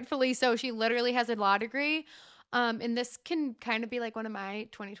rightfully so. She literally has a law degree. And this can kind of be like one of my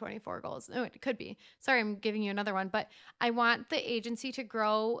 2024 goals. No, it could be. Sorry, I'm giving you another one, but I want the agency to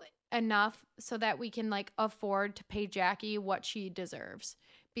grow enough so that we can like afford to pay Jackie what she deserves.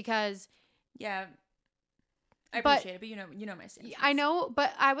 Because yeah, I appreciate it, but you know my stance. I know,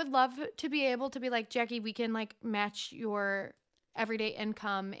 but I would love to be able to be like, Jackie, we can like match your everyday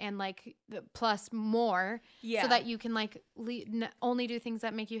income and like plus more, so that you can like only do things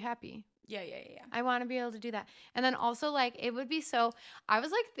that make you happy. Yeah. I want to be able to do that. And then also like it would be so, I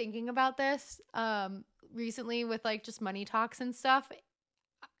was like thinking about this recently with like just money talks and stuff.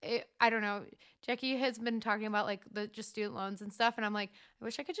 I don't know. Jackie has been talking about like the just student loans and stuff, and I'm like, I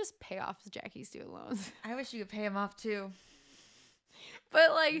wish I could just pay off Jackie's student loans. I wish you could pay him off too.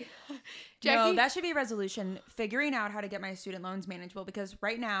 But like, Jackie, no, that should be a resolution. Figuring out how to get my student loans manageable, because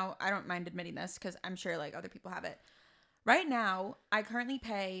right now, I don't mind admitting this because I'm sure like other people have it. Right now, I currently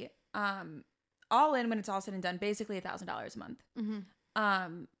pay all in when it's all said and done, basically $1,000 a month.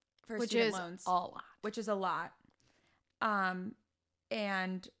 For student loans, which is a lot.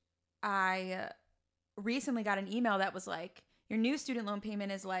 And I recently got an email that was like, your new student loan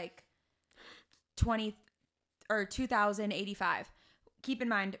payment is like $2,085. Keep in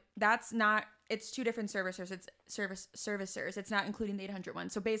mind, that's not, it's two different servicers. It's servicers. It's not including the 800 one.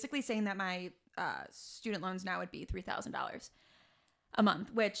 So basically saying that my student loans now would be $3,000 a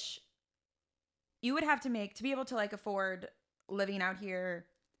month, which you would have to make to be able to like afford living out here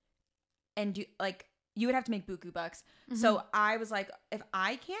and do like, you would have to make buku bucks. So I was like, if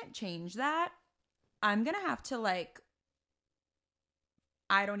I can't change that, I'm going to have to like,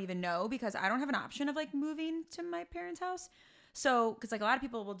 I don't even know, because I don't have an option of like moving to my parents' house. So, because like a lot of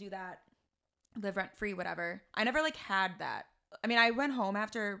people will do that, live rent free, whatever. I never like had that. I mean, I went home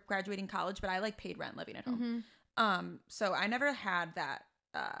after graduating college, but I like paid rent living at home. So I never had that.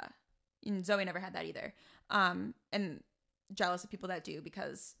 And Zoe never had that either. And jealous of people that do,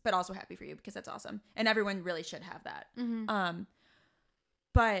 but also happy for you because that's awesome. And everyone really should have that.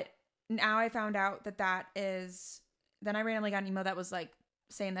 But now I found out that is, then I randomly got an email that was like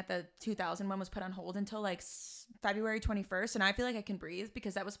saying that the 2000 one was put on hold until like February 21st. And I feel like I can breathe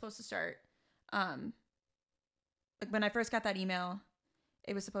because that was supposed to start, like when I first got that email,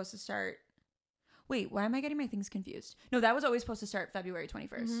 it was supposed to start. Wait, why am I getting my things confused? No, that was always supposed to start February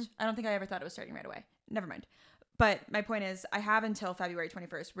 21st. I don't think I ever thought it was starting right away. Never mind. But my point is, I have until February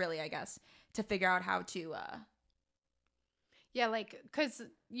 21st, really, I guess, to figure out how to... Yeah, like, because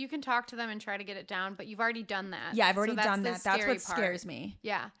you can talk to them and try to get it down, but you've already done that. Yeah, I've already done that. That's what scares me.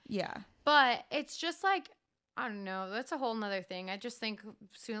 Yeah. Yeah. But it's just like, I don't know. That's a whole nother thing. I just think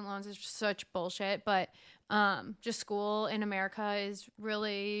student loans is such bullshit. But just school in America is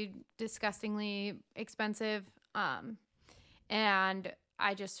really disgustingly expensive. And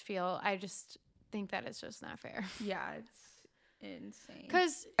I just think that it's just not fair. Yeah, it's insane.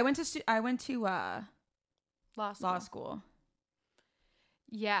 Because I went to law school.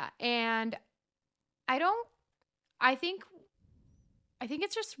 Yeah, and I think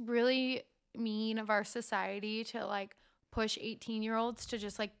it's just really mean of our society to like push 18-year-olds to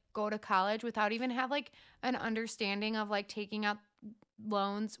just like go to college without even have like an understanding of like taking out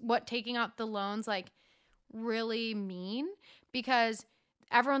loans, what taking out the loans like really mean, because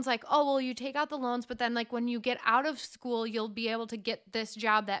everyone's like, oh, well, you take out the loans, but then like when you get out of school, you'll be able to get this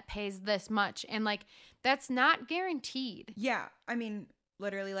job that pays this much. And like, that's not guaranteed. Yeah. I mean,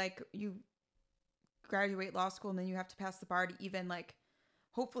 literally like you graduate law school and then you have to pass the bar to even like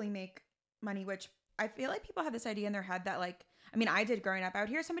hopefully make money, which I feel like people have this idea in their head that like, I mean, I did growing up. I would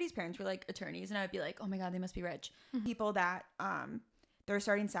hear somebody's parents were like attorneys and I would be like, oh my God, they must be rich. People that their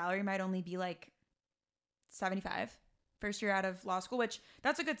starting salary might only be like 75 first year out of law school, which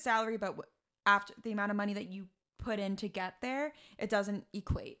that's a good salary, but after the amount of money that you put in to get there, it doesn't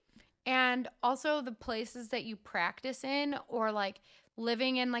equate. And also the places that you practice in, or like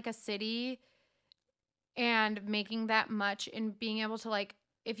living in like a city and making that much and being able to like,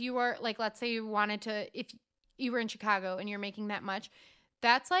 if you were like, let's say you wanted to, if you were in Chicago and you're making that much,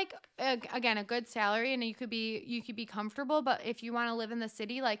 that's like, again, a good salary and you could be comfortable. But if you want to live in the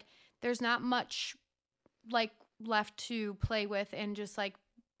city, like there's not much like left to play with and just like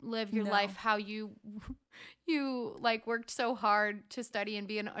live your life how you like worked so hard to study and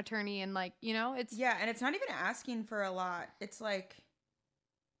be an attorney, and like, you know, it's and it's not even asking for a lot. It's like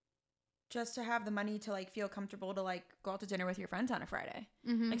just to have the money to like feel comfortable to like go out to dinner with your friends on a Friday.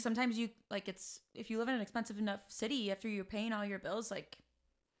 Mm-hmm. Like sometimes you like it's if you live in an expensive enough city after you're paying all your bills, like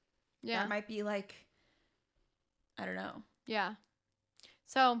that might be like I don't know. Yeah.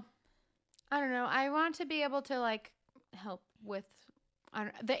 So I don't know. I want to be able to like help with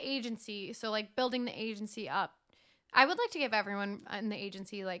the agency. So like building the agency up. I would like to give everyone in the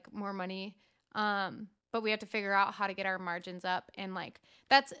agency like more money. But we have to figure out how to get our margins up, and like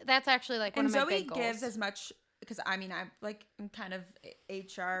that's actually like one of my big goals. Zoe gives as much because I mean I'm kind of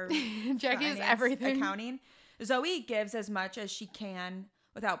HR, Jackie is everything, accounting. Zoe gives as much as she can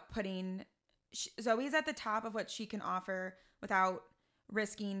without putting. Zoe's at the top of what she can offer without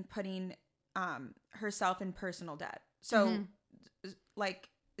risking putting herself in personal debt. So like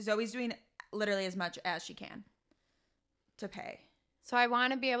Zoe's doing literally as much as she can to pay. So I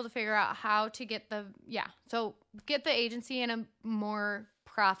want to be able to figure out how to get get the agency in a more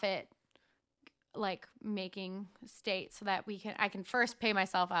profit like making state so that I can first pay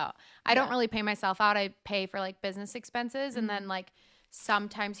myself out. I don't really pay myself out. I pay for like business expenses and then like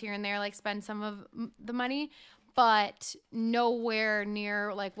sometimes here and there like spend some of the money, but nowhere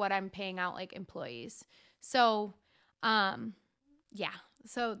near like what I'm paying out like employees. So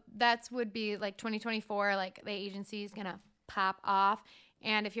so that's would be like 2024, like the agency is gonna pop off.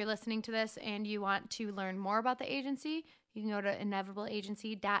 And if you're listening to this and you want to learn more about the agency, you can go to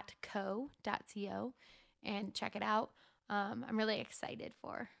inevitableagency.co and check it out. I'm really excited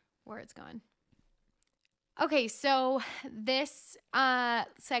for where it's going. Okay, so this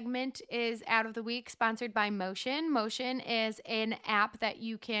segment is Out of the Week, sponsored by Motion. Motion is an app that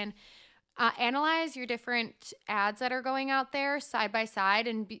you can analyze your different ads that are going out there side by side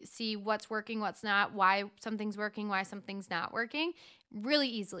and see what's working, what's not, why something's working, why something's not working really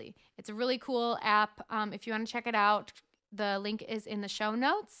easily. It's a really cool app. If you want to check it out, the link is in the show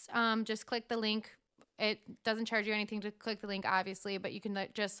notes. Just click the link. It doesn't charge you anything to click the link, obviously, but you can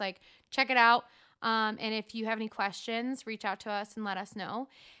just like check it out. And if you have any questions, reach out to us and let us know.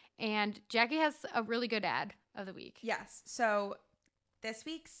 And Jackie has a really good ad of the week. Yes. So this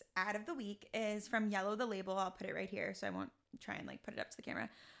week's ad of the week is from Yellow the Label. I'll put it right here so I won't try and like put it up to the camera.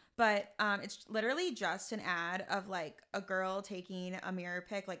 But it's literally just an ad of like a girl taking a mirror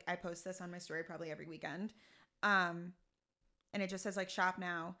pic. Like I post this on my story probably every weekend. And it just says like shop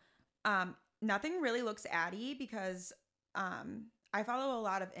now. Nothing really looks addy because I follow a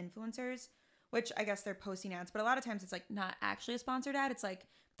lot of influencers, which I guess they're posting ads, but a lot of times it's like not actually a sponsored ad. It's like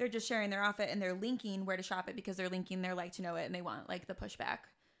they're just sharing their outfit and they're linking where to shop it because they're linking their like to know it and they want like the pushback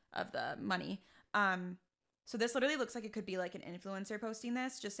of the money. So this literally looks like it could be like an influencer posting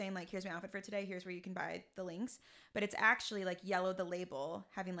this, just saying like, here's my outfit for today. Here's where you can buy the links. But it's actually like Yellow the Label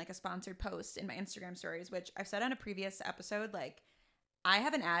having like a sponsored post in my Instagram stories, which I've said on a previous episode, like I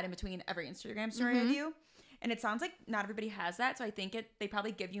have an ad in between every Instagram story I do. And it sounds like not everybody has that. So I think they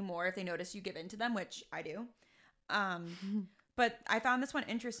probably give you more if they notice you give into them, which I do. But I found this one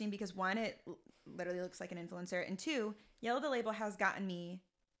interesting because one, it literally looks like an influencer. And two, Yellow the Label has gotten me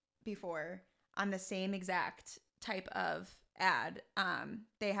before on the same exact type of ad.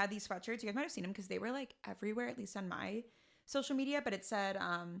 They had these sweatshirts. You guys might have seen them because they were like everywhere, at least on my social media. But it said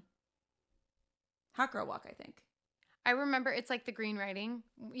Hot Girl Walk, I think. I remember it's like the green writing.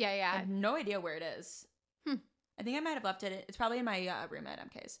 Yeah. I have no idea where it is. I think I might have left it. It's probably in my room at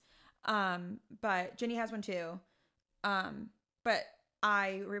MK's. But Jenny has one too. But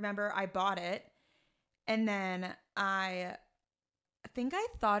I remember I bought it and then I think I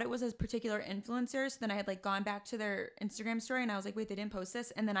thought it was a particular influencer. So then I had like gone back to their Instagram story and I was like, wait, they didn't post this.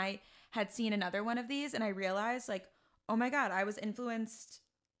 And then I had seen another one of these and I realized like, oh my God, I was influenced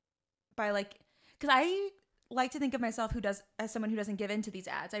by like, cause I like to think of myself as someone who doesn't give into these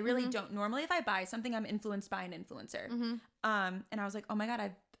ads. I really don't. Normally if I buy something, I'm influenced by an influencer. And I was like, oh my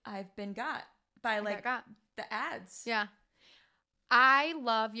God, I've been got by like the ads. Yeah. I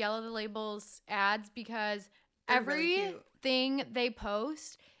love Yellow the Label's ads because everything they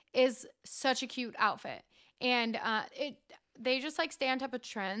post is such a cute outfit. And they just like stay on top of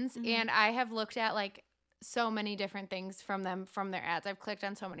trends. And I have looked at like so many different things from them from their ads. I've clicked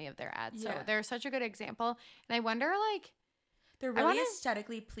on so many of their ads. So they're such a good example. And I wonder like they're really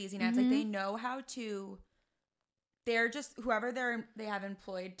aesthetically pleasing ads. Like they know how to they're just whoever they have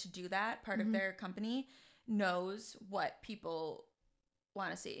employed to do that part of their company knows what people want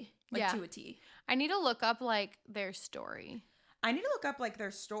to see like to a T. I need to look up like their story. I need to look up like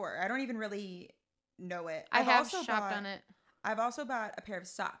their store. I don't even really know it. I have shopped on it. I've also bought a pair of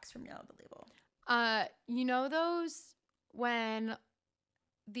socks from Yellow the Label. You know those when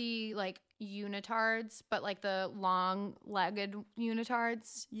the like unitards, but like the long-legged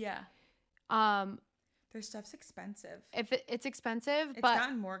unitards? Yeah. Their stuff's expensive. If it's expensive, It's but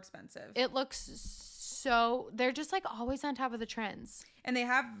gotten more expensive. it looks so, they're just like always on top of the trends. And they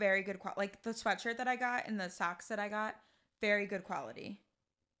have very good quality. Like the sweatshirt that I got and the socks that I got, very good quality.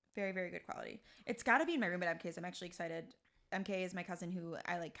 Very, very good quality. It's got to be in my room at MK's. I'm actually excited. MK is my cousin who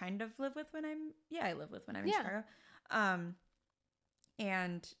I like kind of live with when I'm in Chicago.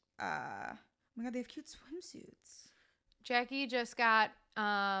 And oh my God, they have cute swimsuits. Jackie just got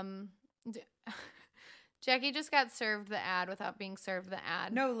served the ad without being served the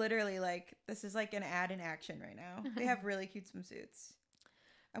ad. No, literally, like this is like an ad in action right now. They have really cute swimsuits.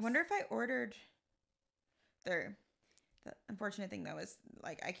 I wonder if I ordered their. The unfortunate thing though is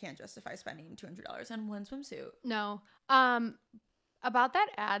like I can't justify spending $200 on one swimsuit. No. About that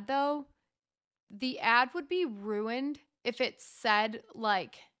ad though, the ad would be ruined if it said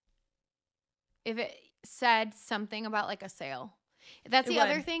something about like a sale. That's the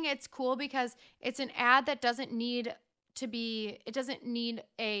other thing. It's cool because it's an ad that doesn't need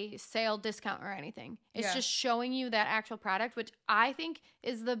a sale discount or anything. It's just showing you that actual product, which I think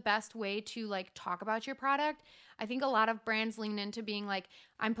is the best way to like talk about your product. I think a lot of brands lean into being like,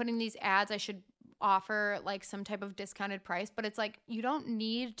 I'm putting these ads, I should offer like some type of discounted price, but it's like you don't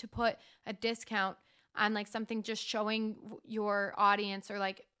need to put a discount on like something just showing your audience or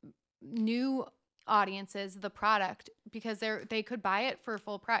like new audiences the product because they could buy it for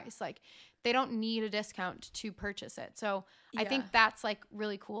full price. Like they don't need a discount to purchase it. So I think that's like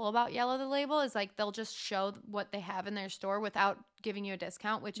really cool about Yellow the Label is like they'll just show what they have in their store without giving you a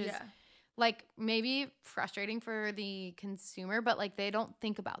discount, which is like maybe frustrating for the consumer, but like they don't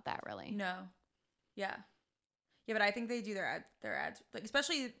think about that really. No. Yeah. Yeah, but I think they do their ads like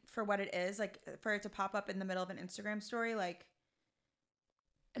especially for what it is, like for it to pop up in the middle of an Instagram story, like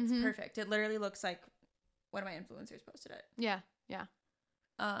it's perfect. It literally looks like one of my influencers posted it. Yeah. Yeah.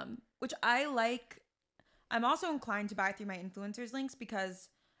 Which I like. I'm also inclined to buy through my influencers links because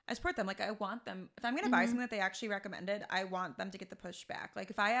I support them. Like I want them. If I'm going to buy something that they actually recommended, I want them to get the pushback. Like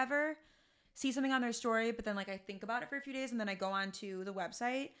if I ever see something on their story, but then like I think about it for a few days and then I go on to the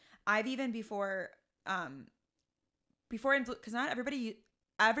website, I've even before because not everybody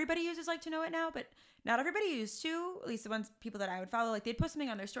uses like to know it now, but not everybody used to, at least the people that I would follow, like they'd put something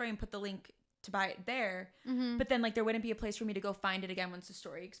on their story and put the link to buy it there, but then like there wouldn't be a place for me to go find it again once the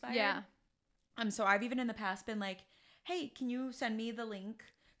story expired. Yeah. So I've even in the past been like, hey, can you send me the link?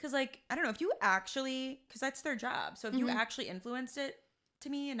 Because like I don't know if you actually, because that's their job. So if you actually influenced it to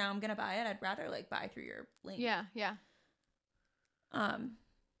me and now I'm gonna buy it, I'd rather like buy through your link. Yeah. Yeah.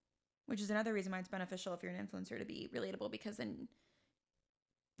 Which is another reason why it's beneficial if you're an influencer to be relatable, because then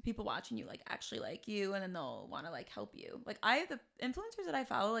the people watching you like actually like you and then they'll want to like help you. Like the influencers that I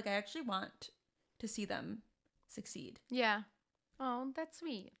follow, like I actually want to see them succeed. Yeah. Oh, that's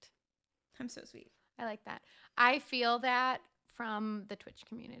sweet. I'm so sweet. I like that. I feel that from the Twitch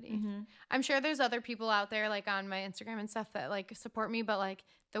community. I'm sure there's other people out there like on my Instagram and stuff that like support me, but like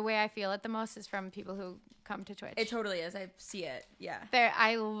the way I feel it the most is from people who come to Twitch. It totally is. I see it. Yeah.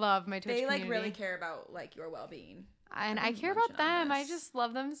 I love my Twitch community. They like really care about like your well-being. And I care about them. I just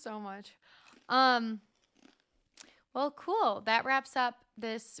love them so much. Well, cool. That wraps up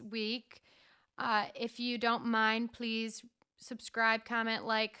this week. If you don't mind, please subscribe, comment,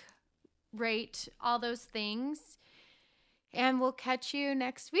 like, rate, all those things. And we'll catch you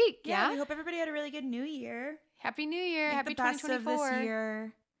next week. Yeah. We hope everybody had a really good New Year. Happy New Year. Make Happy the best 2024. of this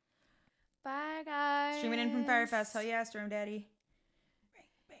year. Bye, guys. Streaming in from Firefest. Hell yeah, Storm Daddy.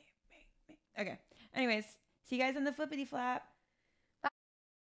 Okay. Anyways, see you guys in the flippity flap.